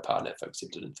time with my partner if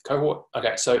accepted into the cohort?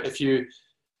 Okay, so if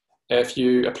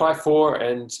you apply for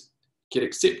and get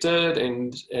accepted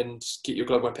and get your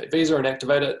Global Impact Visa and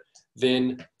activate it,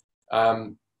 then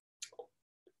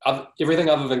everything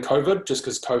other than COVID, just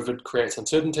because COVID creates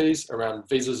uncertainties around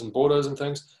visas and borders and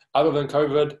things, other than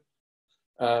COVID,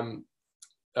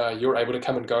 you're able to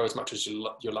come and go as much as you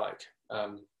like.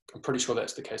 I'm pretty sure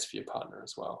that's the case for your partner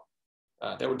as well.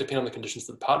 That would depend on the conditions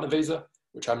of the partner visa,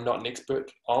 which I'm not an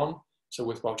expert on, so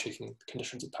worthwhile checking the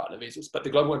conditions of partner visas. But the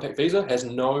Global Impact Visa has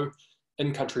no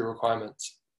in-country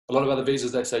requirements. A lot of other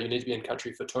visas, they say you need to be in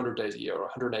country for 200 days a year or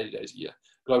 180 days a year.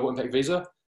 Global Impact Visa,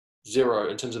 0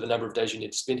 in terms of the number of days you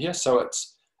need to spend here. So it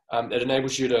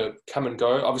enables you to come and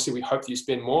go. Obviously, we hope that you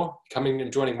spend more. Coming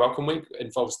and joining Welcome Week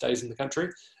involves days in the country,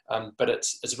 but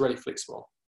it's really flexible.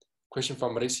 Question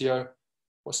from Mauricio.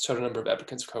 What's the total number of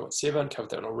applicants for cohort 7?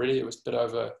 Covered that one already. It was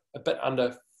a bit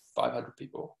under 500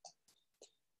 people.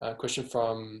 Question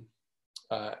from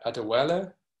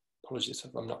Adewale. Apologies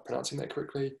if I'm not pronouncing that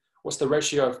correctly. What's the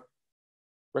ratio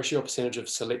percentage of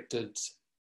selected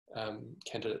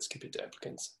candidates compared to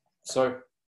applicants? So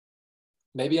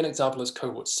maybe an example is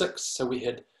cohort 6. So we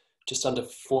had just under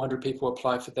 400 people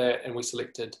apply for that, and we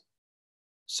selected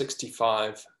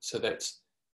 65. So that's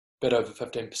a bit over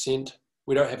 15%.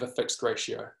 We don't have a fixed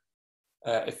ratio.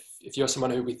 If you're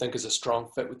someone who we think is a strong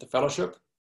fit with the fellowship,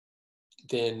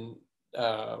 then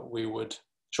we would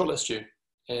shortlist you.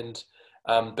 And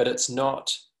but it's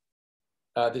not.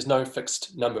 There's no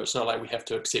fixed number. It's not like we have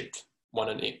to accept 1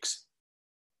 in X.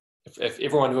 If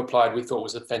everyone who applied we thought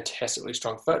was a fantastically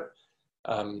strong fit,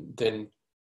 then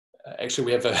actually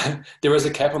we have there is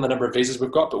a cap on the number of visas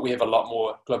we've got, but we have a lot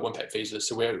more Global Impact visas.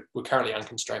 So we're currently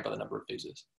unconstrained by the number of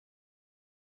visas.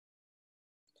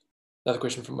 Another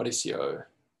question from Mauricio.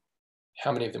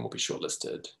 How many of them will be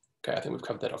shortlisted? Okay, I think we've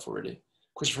covered that off already.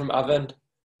 Question from Arvind.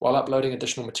 While uploading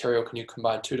additional material, can you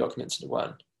combine 2 documents into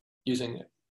one using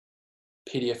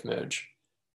PDF merge?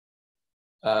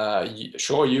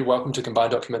 Sure, you're welcome to combine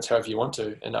documents however you want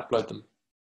to and upload them.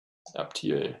 Up to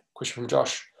you. Question from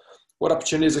Josh. What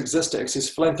opportunities exist to access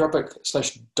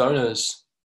philanthropic/donors?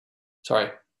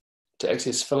 Sorry, to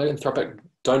access philanthropic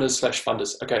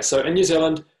donors/funders. Okay, so in New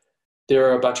Zealand, there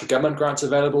are a bunch of government grants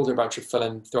available. There are a bunch of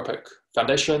philanthropic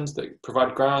foundations that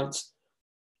provide grants.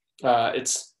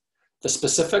 The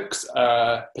specifics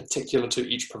are particular to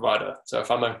each provider. So if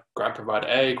I'm a grant provider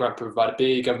A, grant provider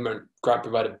B, government grant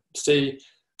provider C,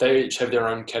 they each have their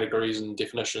own categories and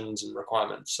definitions and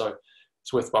requirements. So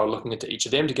it's worthwhile looking into each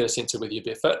of them to get a sense of whether you'd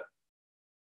be a fit.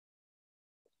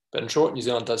 But in short, New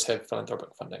Zealand does have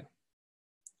philanthropic funding.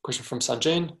 Question from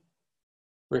Sanjeen.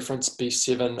 Reference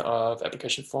B7 of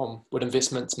application form. Would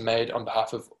investments made on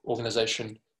behalf of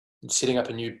organization in setting up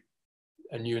a new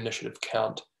initiative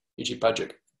count, e.g.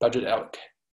 budget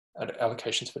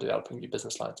allocations for developing new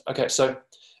business lines? Okay, so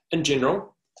in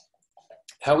general,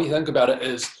 how we think about it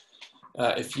is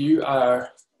if you are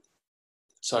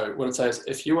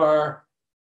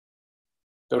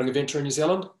building a venture in New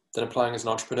Zealand, then applying as an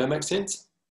entrepreneur makes sense.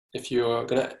 If you're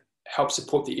going to help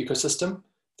support the ecosystem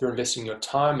through investing your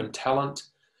time and talent,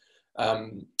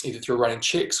 either through writing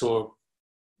checks or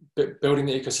building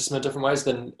the ecosystem in different ways,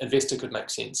 then investor could make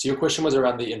sense. So your question was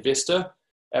around the investor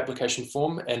application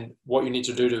form and what you need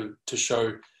to do to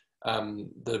show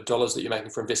the dollars that you're making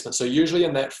for investment. So usually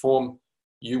in that form,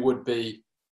 it would be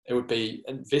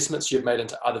investments you've made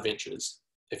into other ventures.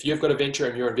 If you've got a venture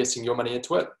and you're investing your money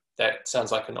into it, that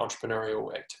sounds like an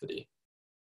entrepreneurial activity.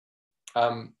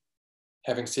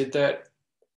 Having said that,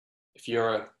 if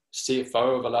you're a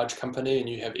CFO of a large company and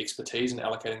you have expertise in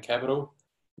allocating capital,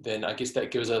 then I guess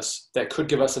that could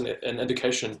give us an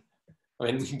indication.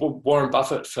 I mean, Warren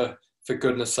Buffett, for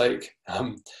goodness sake,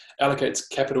 allocates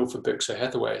capital for Berkshire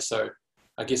Hathaway. So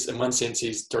I guess in one sense,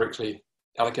 he's directly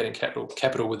allocating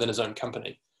capital within his own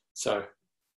company. So,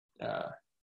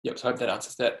 yep, so I hope that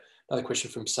answers that. Another question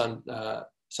from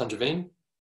Sanjivan,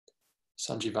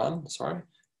 sorry.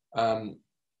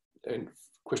 And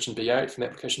question B8 from the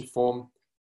application form.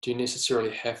 Do you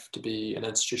necessarily have to be an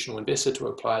institutional investor to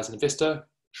apply as an investor?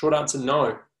 Short answer,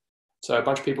 no. So a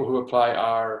bunch of people who apply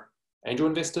are angel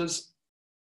investors.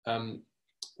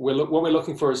 What we're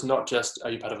looking for is not just, are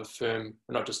you part of a firm?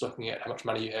 We're not just looking at how much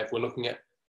money you have. We're looking at,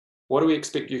 what do we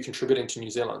expect you contributing to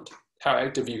New Zealand? How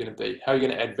active are you going to be? How are you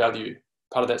going to add value?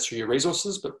 Part of that's through your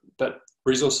resources, but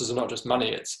resources are not just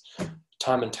money, it's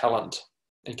time and talent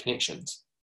and connections.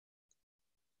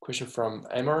 Question from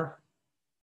Amor.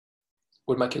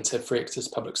 Would my kids have free access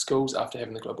to public schools after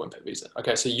having the Global Impact Visa?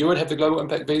 Okay, so you would have the Global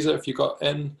Impact Visa if you got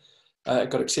in,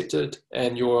 got accepted,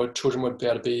 and your children would be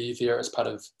able to be there as part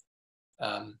of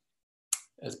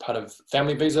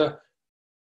family visa.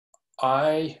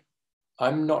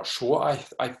 I'm not sure.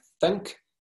 I think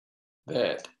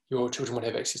that your children would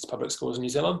have access to public schools in New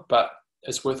Zealand, but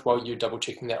it's worthwhile you double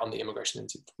checking that on the Immigration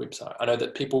website. I know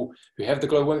that people who have the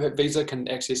Global Impact Visa can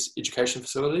access education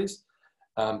facilities,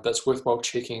 but it's worthwhile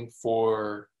checking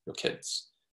for your kids.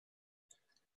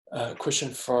 Question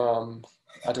from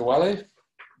Adewale.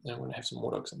 I'm going to have some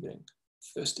water because I'm getting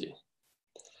thirsty.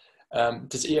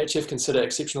 Does EHF consider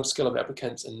exceptional skill of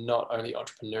applicants and not only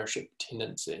entrepreneurship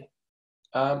tendency?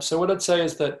 So what I'd say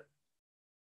is that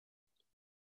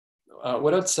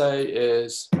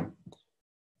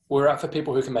we're out for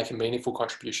people who can make a meaningful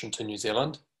contribution to New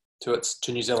Zealand, to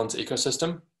New Zealand's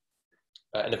ecosystem,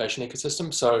 innovation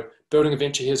ecosystem. So building a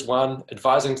venture here is one,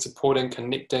 advising, supporting,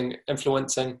 connecting,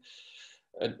 influencing,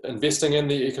 investing in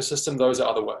the ecosystem, those are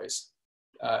other ways.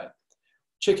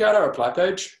 Check out our apply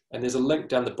page, and there's a link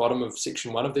down the bottom of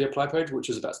section 1 of the apply page, which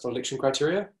is about selection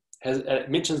criteria.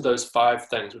 It mentions those 5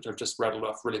 things, which I've just rattled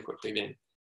off really quickly then.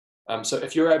 So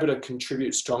if you're able to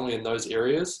contribute strongly in those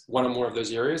areas, one or more of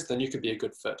those areas, then you could be a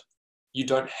good fit. You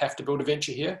don't have to build a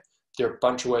venture here. There are a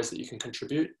bunch of ways that you can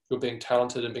contribute. You're being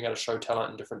talented and being able to show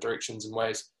talent in different directions and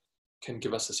ways can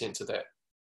give us a sense of that.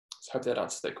 So I hope that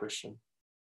answers that question.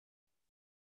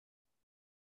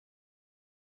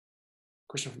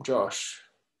 Question from Josh.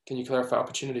 Can you clarify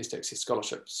opportunities to access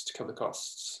scholarships to cover the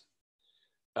costs?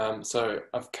 So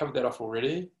I've covered that off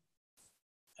already.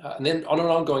 And then on an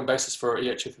ongoing basis for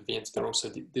EHF events,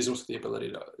 there's also the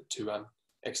ability to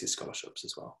access scholarships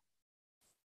as well.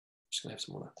 Just gonna have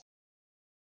some water.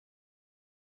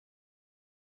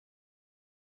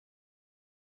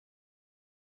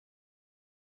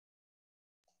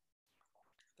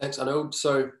 Thanks, Arnold.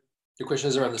 So your question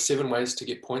is around the 7 ways to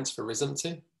get points for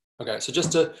residency. Okay, so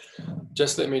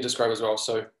just let me describe as well.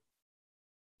 So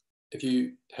if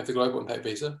you have the Global Impact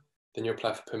Visa, then you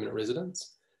apply for permanent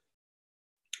residence.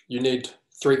 You need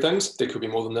 3 things. There could be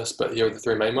more than this, but here are the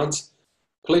 3 main ones.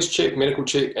 Police check, medical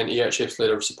check, and EHF's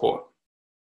letter of support.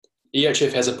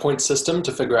 EHF has a point system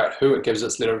to figure out who it gives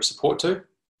its letter of support to.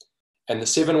 And the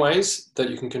 7 ways that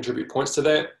you can contribute points to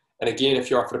that. And again, if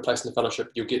you're offered a place in the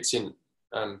fellowship, you'll get sent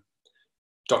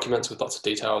documents with lots of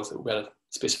details that will be able to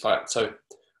specify it. So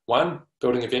 1,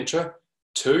 building a venture.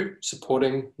 2,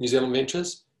 supporting New Zealand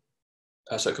ventures.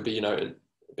 So it could be,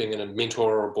 being a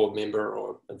mentor or a board member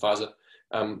or advisor.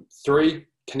 3,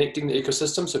 connecting the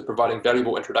ecosystem, so providing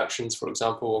valuable introductions, for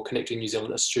example, or connecting New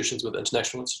Zealand institutions with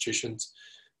international institutions.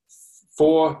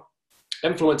 4,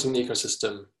 influencing the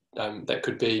ecosystem. That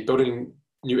could be building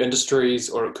new industries,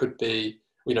 or it could be,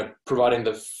 providing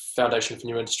the foundation for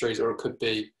new industries, or it could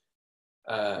be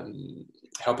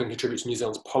helping contribute to New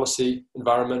Zealand's policy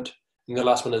environment. And the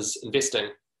last one is investing.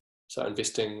 So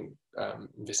investing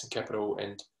capital,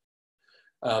 and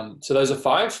so those are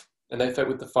 5. And they fit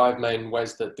with the 5 main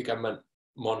ways that the government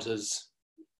monitors,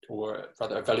 or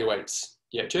rather evaluates,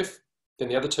 EHF. Then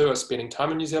the other 2 are spending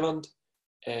time in New Zealand,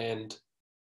 and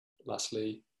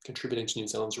lastly, contributing to New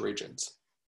Zealand's regions.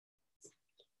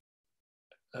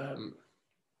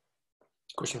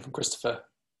 Question from Christopher.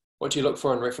 What do you look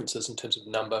for in references in terms of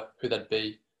number, who they'd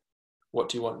be? What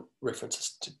do you want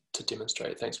references to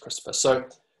demonstrate? Thanks, Christopher. So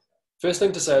first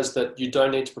thing to say is that you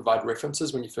don't need to provide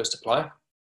references when you first apply.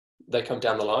 They come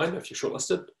down the line if you're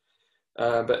shortlisted.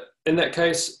 But in that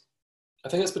case, I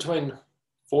think it's between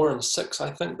 4 and 6, I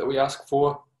think, that we ask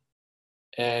for.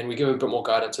 And we give a bit more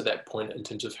guidance at that point in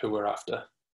terms of who we're after.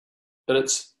 But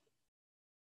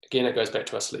again, it goes back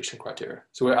to our selection criteria.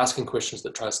 So we're asking questions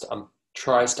that tries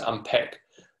to unpack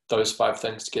those 5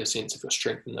 things to get a sense of your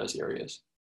strength in those areas.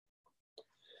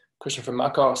 Question from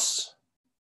Marcos.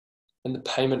 In the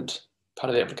payment part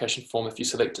of the application form, if you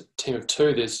select a team of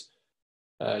 2, there's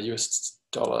US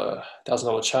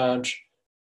 $1,000 charge.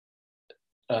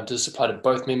 Does this apply to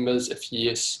both members? If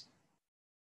yes,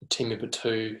 team member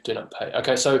 2 do not pay.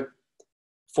 Okay, so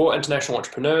for international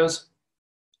entrepreneurs,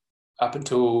 up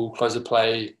until close of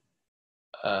play,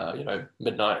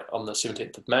 midnight on the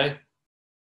 17th of May,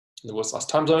 in the world's last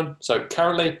time zone. So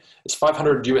currently it's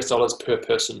 $500 per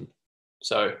person.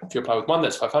 So if you apply with one,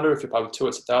 that's 500. If you apply with two,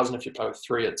 it's 1,000. If you apply with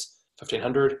three, it's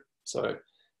 1,500. So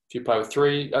if you apply with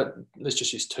three, let's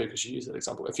just use two because you use that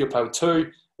example. If you apply with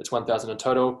two, it's 1,000 in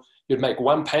total. You'd make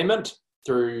one payment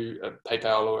through a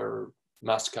PayPal or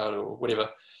MasterCard or whatever,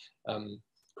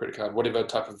 credit card, whatever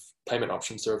type of payment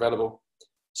options are available.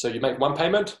 So you make one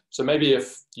payment. So maybe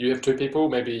if you have two people,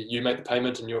 maybe you make the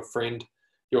payment and your friend,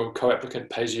 your co-applicant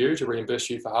pays you to reimburse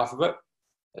you for half of it.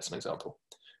 That's an example.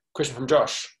 Question from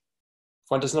Josh. If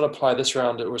one does not apply this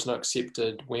round, it was not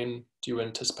accepted, when do you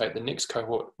anticipate the next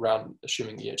cohort round,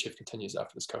 assuming the EHF continues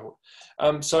after this cohort?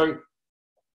 So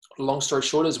long story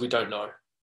short is we don't know.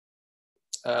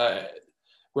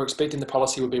 We're expecting the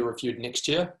policy will be reviewed next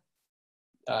year,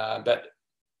 but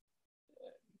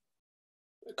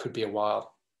it could be a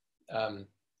while.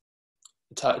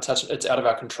 It's out of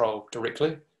our control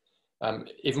directly.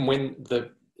 Even when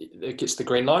it gets the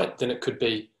green light, then it could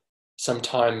be some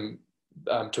time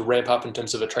to ramp up in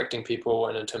terms of attracting people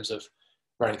and in terms of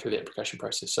running through the application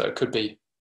process. So it could be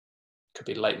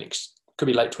late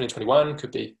 2021,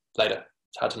 could be later.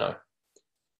 It's hard to know.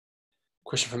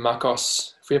 Question from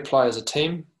Marcos. If we apply as a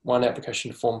team, one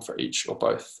application form for each or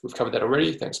both. We've covered that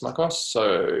already. Thanks, Marcos.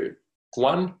 So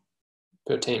one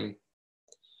per team.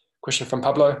 Question from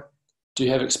Pablo. Do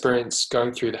you have experience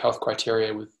going through the health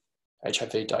criteria with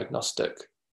HIV diagnostic?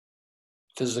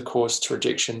 This is a cause to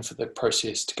rejection for the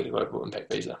process to get a global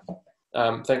impact visa.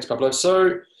 Thanks, Pablo.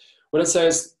 So what I'd say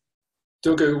is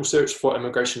do a Google search for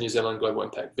Immigration New Zealand Global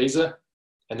Impact Visa.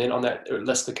 And then on that, it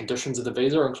lists the conditions of the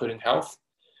visa, including health.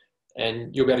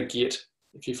 And you'll be able to get,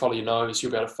 if you follow your nose,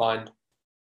 you'll be able to find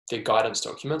their guidance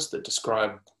documents that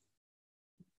describe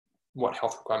what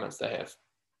health requirements they have.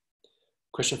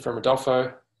 Question from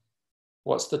Rodolfo.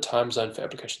 What's the time zone for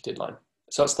application deadline?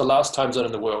 So it's the last time zone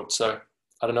in the world. So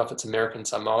I don't know if it's American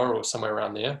Samoa or somewhere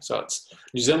around there. So it's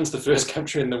New Zealand's the first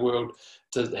country in the world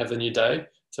to have the new day.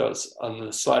 So it's on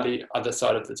the slightly other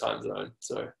side of the time zone.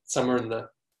 So somewhere in the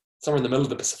middle of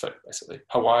the Pacific, basically,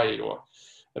 Hawaii or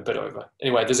a bit over.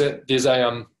 Anyway, there's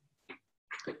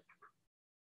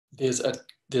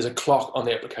a clock on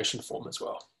the application form as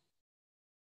well.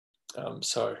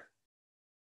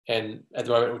 And at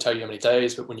the moment it will tell you how many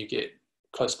days, but when you get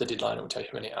close to the deadline, it will tell you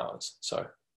how many hours. So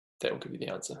that will give you the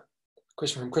answer.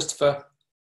 Question from Christopher.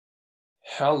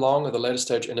 How long are the later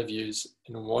stage interviews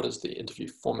and what is the interview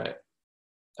format?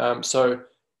 So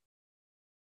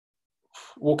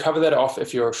we'll cover that off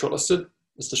if you're shortlisted.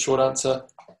 It's the short answer,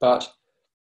 but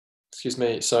excuse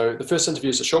me. So the first interview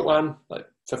is a short one, like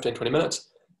 15, 20 minutes.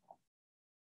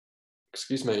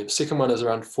 Excuse me. The second one is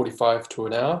around 45 minutes to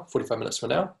an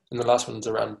hour. And the last one is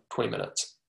around 20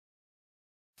 minutes.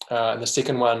 And the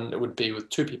second one, it would be with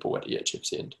two people at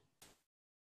EHF's end.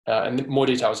 And more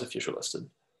details if you're shortlisted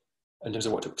in terms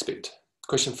of what to expect.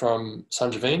 Question from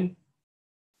Sanjivan,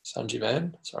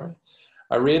 sorry.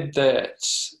 I read that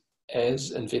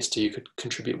as investor, you could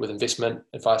contribute with investment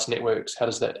advice networks. How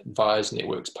does that advise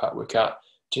networks part work out?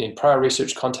 Do you need prior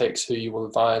research contacts who you will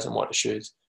advise on what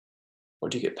issues? Or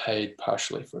do you get paid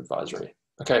partially for advisory?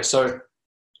 Okay, so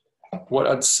what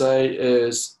I'd say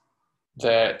is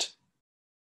that,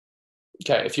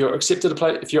 okay, if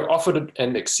you're offered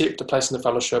and accept a place in the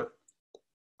fellowship,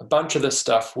 a bunch of this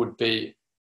stuff would be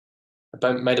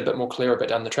made a bit more clear a bit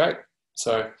down the track.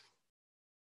 So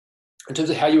in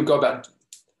terms of how you would go about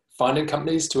finding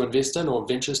companies to invest in or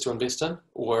ventures to invest in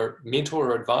or mentor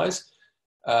or advise,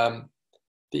 the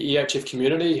EHF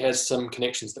community has some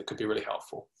connections that could be really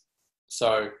helpful.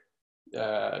 So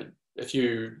if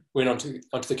you went onto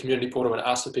the community portal and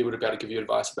asked for people to be able to give you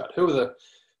advice about who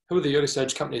are the early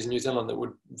stage companies in New Zealand that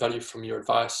would value from your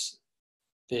advice,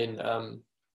 then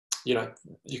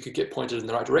you could get pointed in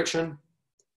the right direction.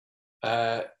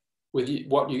 With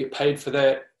what you get paid for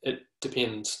that, it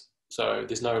depends. So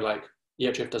there's no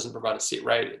EHF doesn't provide a set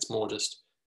rate. It's more just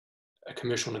a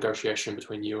commercial negotiation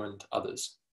between you and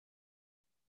others.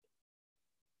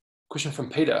 Question from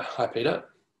Peter. Hi, Peter.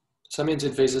 Some NZ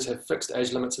visas have fixed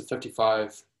age limits of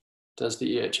 55. Does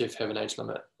the EHF have an age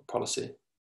limit policy?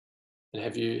 And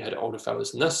have you had older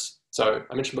fellows in this? So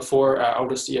I mentioned before, our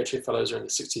oldest EHF fellows are in the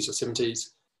 60s or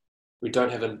 70s. We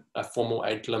don't have a formal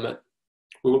age limit.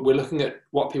 We're looking at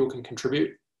what people can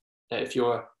contribute. Now, if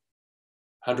you're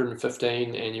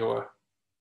 115 and you're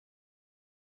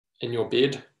in your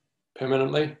bed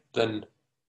permanently, then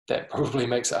that probably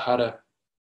makes it harder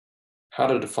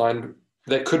to find.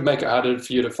 That could make it harder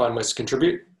for you to find ways to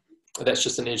contribute. That's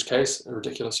just an edge case, a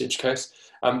ridiculous edge case.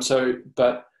 So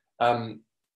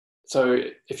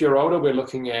if you're older, we're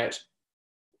looking at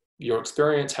your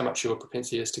experience, how much your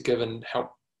propensity is to give and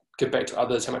help give back to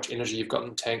others, how much energy you've got in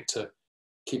the tank to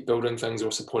keep building things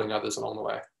or supporting others along the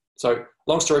way. So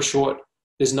long story short,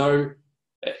 there's no,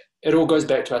 it all goes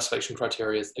back to our selection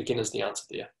criteria, again, is the answer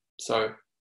there. So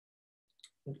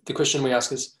the question we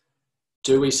ask is,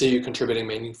 do we see you contributing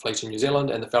meaningfully to New Zealand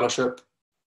and the fellowship?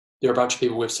 There are a bunch of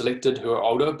people we've selected who are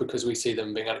older because we see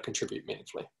them being able to contribute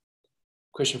meaningfully.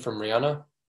 Question from Rihanna,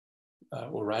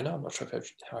 or Raina, I'm not sure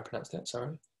how I pronounce that,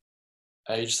 sorry.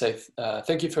 You just say,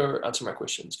 thank you for answering my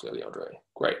questions, clearly, Andre.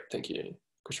 Great, thank you.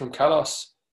 Question from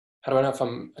Carlos, how do I know if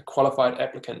I'm a qualified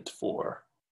applicant for?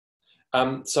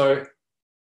 Mentioning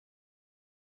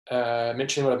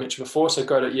what I've mentioned before, so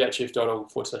go to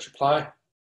ehf.org/apply.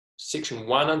 Section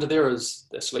 1 under there is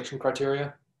the selection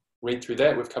criteria. Read through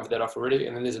that, we've covered that off already.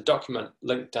 And then there's a document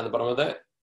linked down the bottom of that,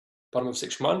 bottom of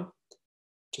section 1,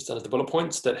 just under the bullet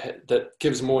points, that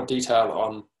gives more detail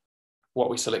on what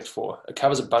we select for. It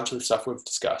covers a bunch of the stuff we've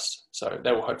discussed. So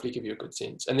that will hopefully give you a good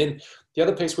sense. And then the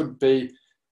other piece would be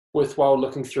worthwhile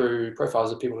looking through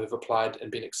profiles of people who've applied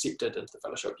and been accepted into the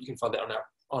fellowship. You can find that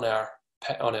on our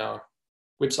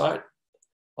website,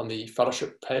 on the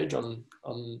fellowship page on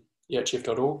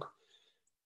ehf.org,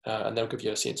 and they'll give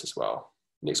you a sense as well.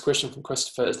 Next question from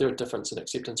Christopher, is there a difference in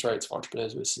acceptance rates for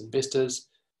entrepreneurs versus investors?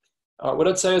 What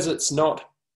I'd say is it's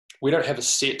not, we don't have a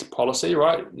set policy,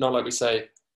 right? Not like we say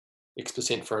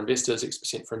X% for investors,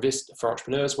 X% for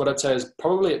entrepreneurs. What I'd say is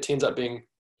probably it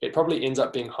probably ends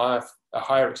up being a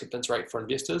higher acceptance rate for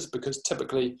investors, because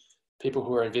typically people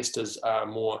who are investors are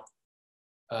more,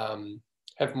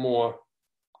 have more,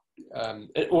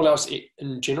 all else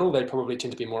in general, they probably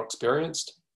tend to be more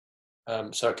experienced.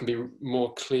 So it can be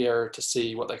more clear to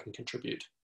see what they can contribute.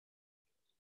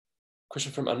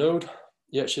 Question from Arnold.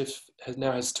 EHF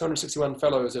now has 261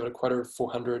 fellows out of a quota of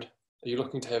 400. Are you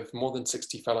looking to have more than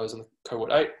 60 fellows in the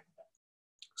cohort 8?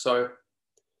 So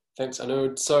thanks,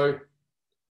 Arnold. So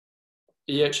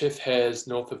EHF has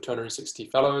north of 260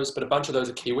 fellows, but a bunch of those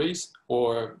are Kiwis,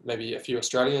 or maybe a few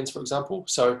Australians, for example.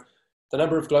 So the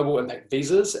number of global impact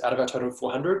visas out of our total of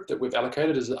 400 that we've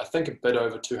allocated is, I think, a bit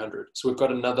over 200. So we've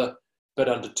got another bit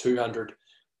under 200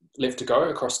 left to go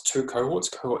across 2 cohorts,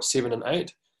 cohort 7 and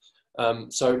 8.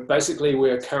 So basically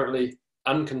we're currently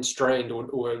unconstrained,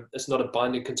 or it's not a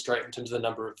binding constraint in terms of the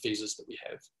number of visas that we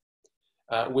have.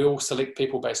 We'll select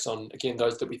people based on, again,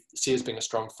 those that we see as being a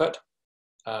strong fit.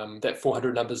 That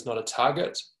 400 number is not a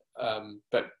target,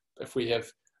 but if we have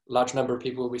a large number of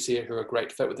people we see who are a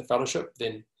great fit with the fellowship,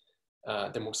 then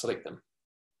we'll select them.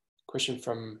 Question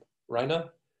from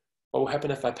Raina. What will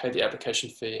happen if I pay the application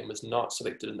fee and was not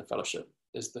selected in the fellowship?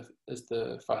 Is the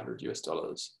 $500 US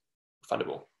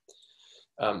refundable?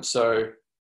 So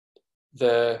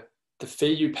the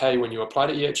fee you pay when you apply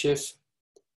to EHF,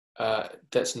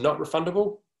 that's not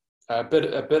refundable. A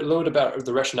little about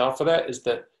the rationale for that is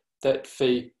that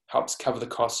fee helps cover the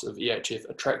costs of EHF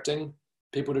attracting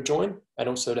people to join, and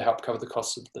also to help cover the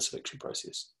costs of the selection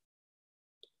process.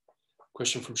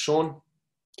 Question from Sean.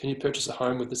 Can you purchase a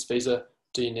home with this visa?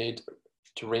 Do you need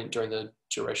to rent during the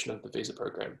duration of the visa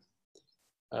program?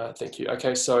 Thank you.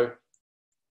 Okay, so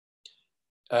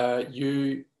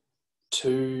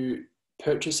to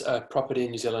purchase a property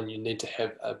in New Zealand, you need to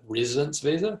have a residence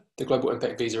visa. The Global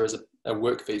Impact Visa is a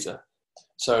work visa.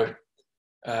 So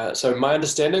my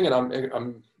understanding, and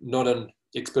I'm not an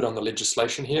expert on the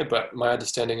legislation here, but my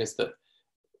understanding is that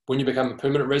when you become a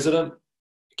permanent resident,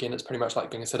 again, it's pretty much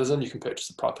like being a citizen, you can purchase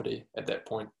a property at that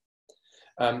point.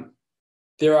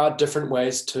 There are different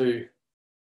ways to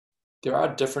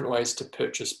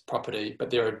purchase property, but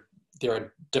there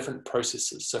are different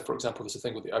processes. So for example, there's a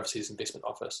thing with the Overseas Investment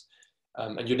Office,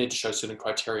 and you need to show certain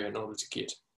criteria in order to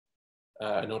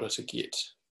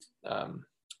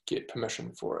get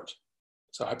permission for it.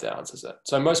 So I hope that answers it.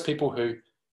 So most people who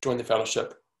join the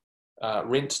fellowship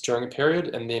rent during a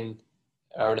period and then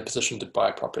are in a position to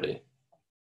buy property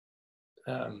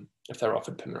if they're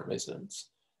offered permanent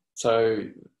residence. So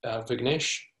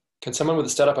Vignesh, can someone with a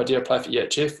startup idea apply for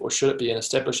EHF, or should it be an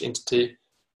established entity? I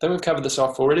think we've covered this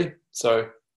off already. So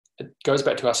it goes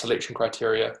back to our selection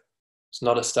criteria. It's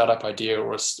not a startup idea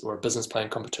or a business plan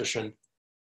competition.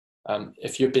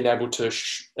 If you've been able to,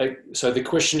 so the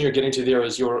question you're getting to there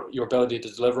is your ability to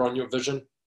deliver on your vision.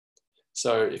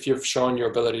 So if you've shown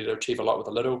your ability to achieve a lot with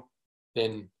a little,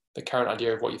 then the current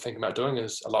idea of what you think about doing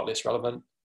is a lot less relevant.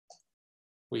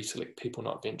 We select people,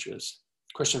 not ventures.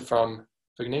 Question from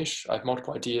Vignesh, I have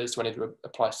multiple ideas. Do I need to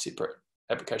apply separate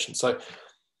applications? So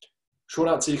short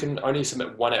answer, you can only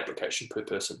submit one application per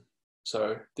person.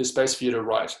 So there's space for you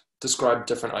to describe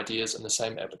different ideas in the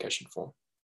same application form.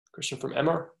 Question from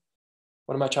Emma.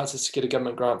 What are my chances to get a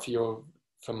government grant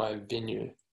for my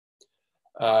venue?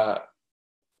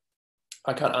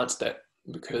 I can't answer that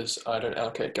because I don't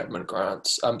allocate government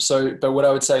grants. But what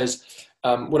I would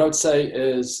say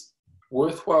is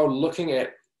worthwhile looking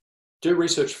at, do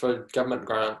research for government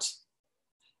grants,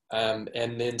 and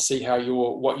then see how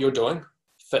what you're doing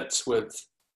fits with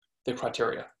the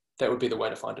criteria. That would be the way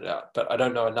to find it out. But I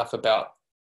don't know enough about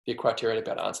the criteria to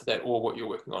be able to answer that or what you're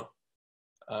working on.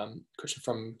 Question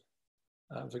from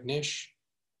Vignesh.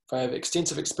 If I have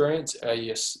extensive experience,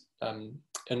 yes,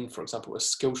 in, for example, a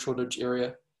skill shortage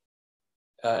area,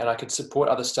 and I could support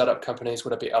other startup companies,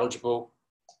 would I be eligible?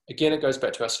 Again, it goes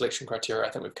back to our selection criteria.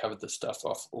 I think we've covered this stuff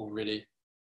off already.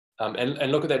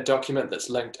 And look at that document that's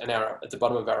linked in at the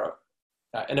bottom of our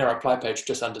in our apply page,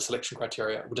 just under selection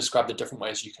criteria. We'll describe the different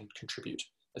ways you can contribute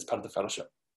as part of the fellowship.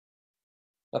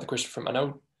 Another question from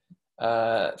Anil.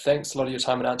 Thanks a lot of your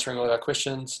time in answering all of our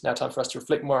questions. Now time for us to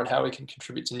reflect more on how we can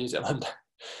contribute to New Zealand.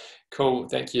 Cool,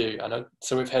 thank you, Anil.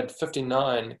 So we've had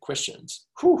 59 questions.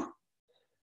 Whew.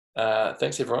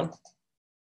 Thanks everyone.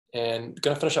 And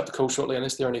going to finish up the call shortly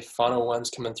unless there are any final ones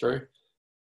coming through.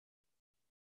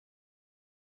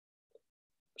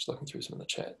 Just looking through some of the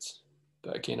chats.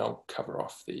 But again, I'll cover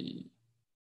off the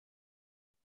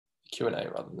Q&A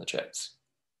rather than the chats.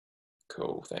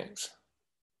 Cool, thanks.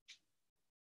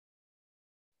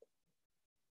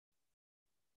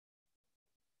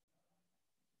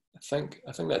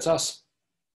 I think that's us,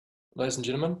 ladies and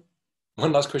gentlemen.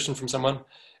 One last question from someone.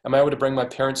 Am I able to bring my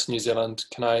parents to New Zealand?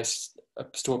 Can I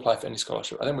still apply for any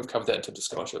scholarship? I think we've covered that in terms of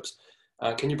scholarships.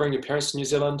 Can you bring your parents to New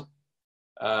Zealand?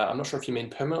 I'm not sure if you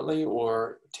mean permanently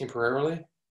or temporarily.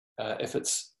 If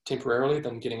it's temporarily,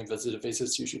 then getting a visitor visa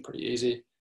is usually pretty easy,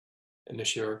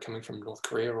 unless you're coming from North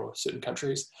Korea or certain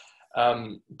countries.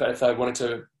 But if they wanted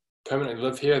to permanently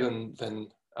live here, then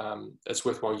it's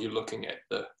worthwhile you looking at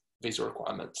the visa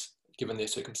requirements given their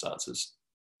circumstances.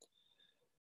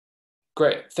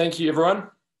 Great, thank you everyone.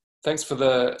 Thanks for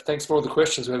all the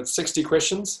questions. We had 60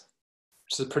 questions,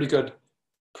 which is a pretty good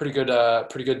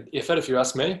effort if you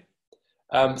ask me.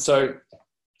 So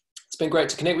it's been great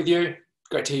to connect with you.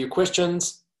 Great to hear your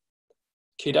questions.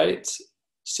 Key dates,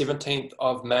 17th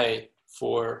of May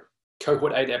for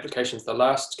cohort 8 applications, the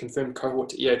last confirmed cohort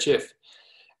to EHF.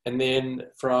 And then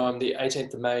from the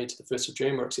 18th of May to the 1st of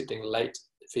June, we're accepting late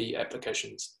fee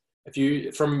applications.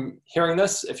 From hearing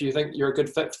this, if you think you're a good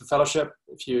fit for the fellowship,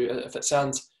 if it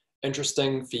sounds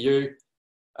interesting for you,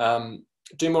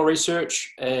 do more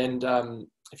research. And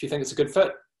if you think it's a good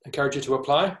fit, encourage you to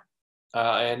apply.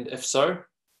 And if so,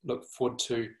 look forward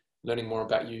to learning more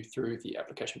about you through the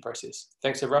application process.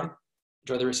 Thanks everyone.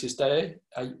 Enjoy the rest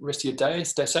of your day.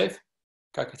 Stay safe.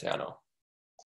 Ka kite anō.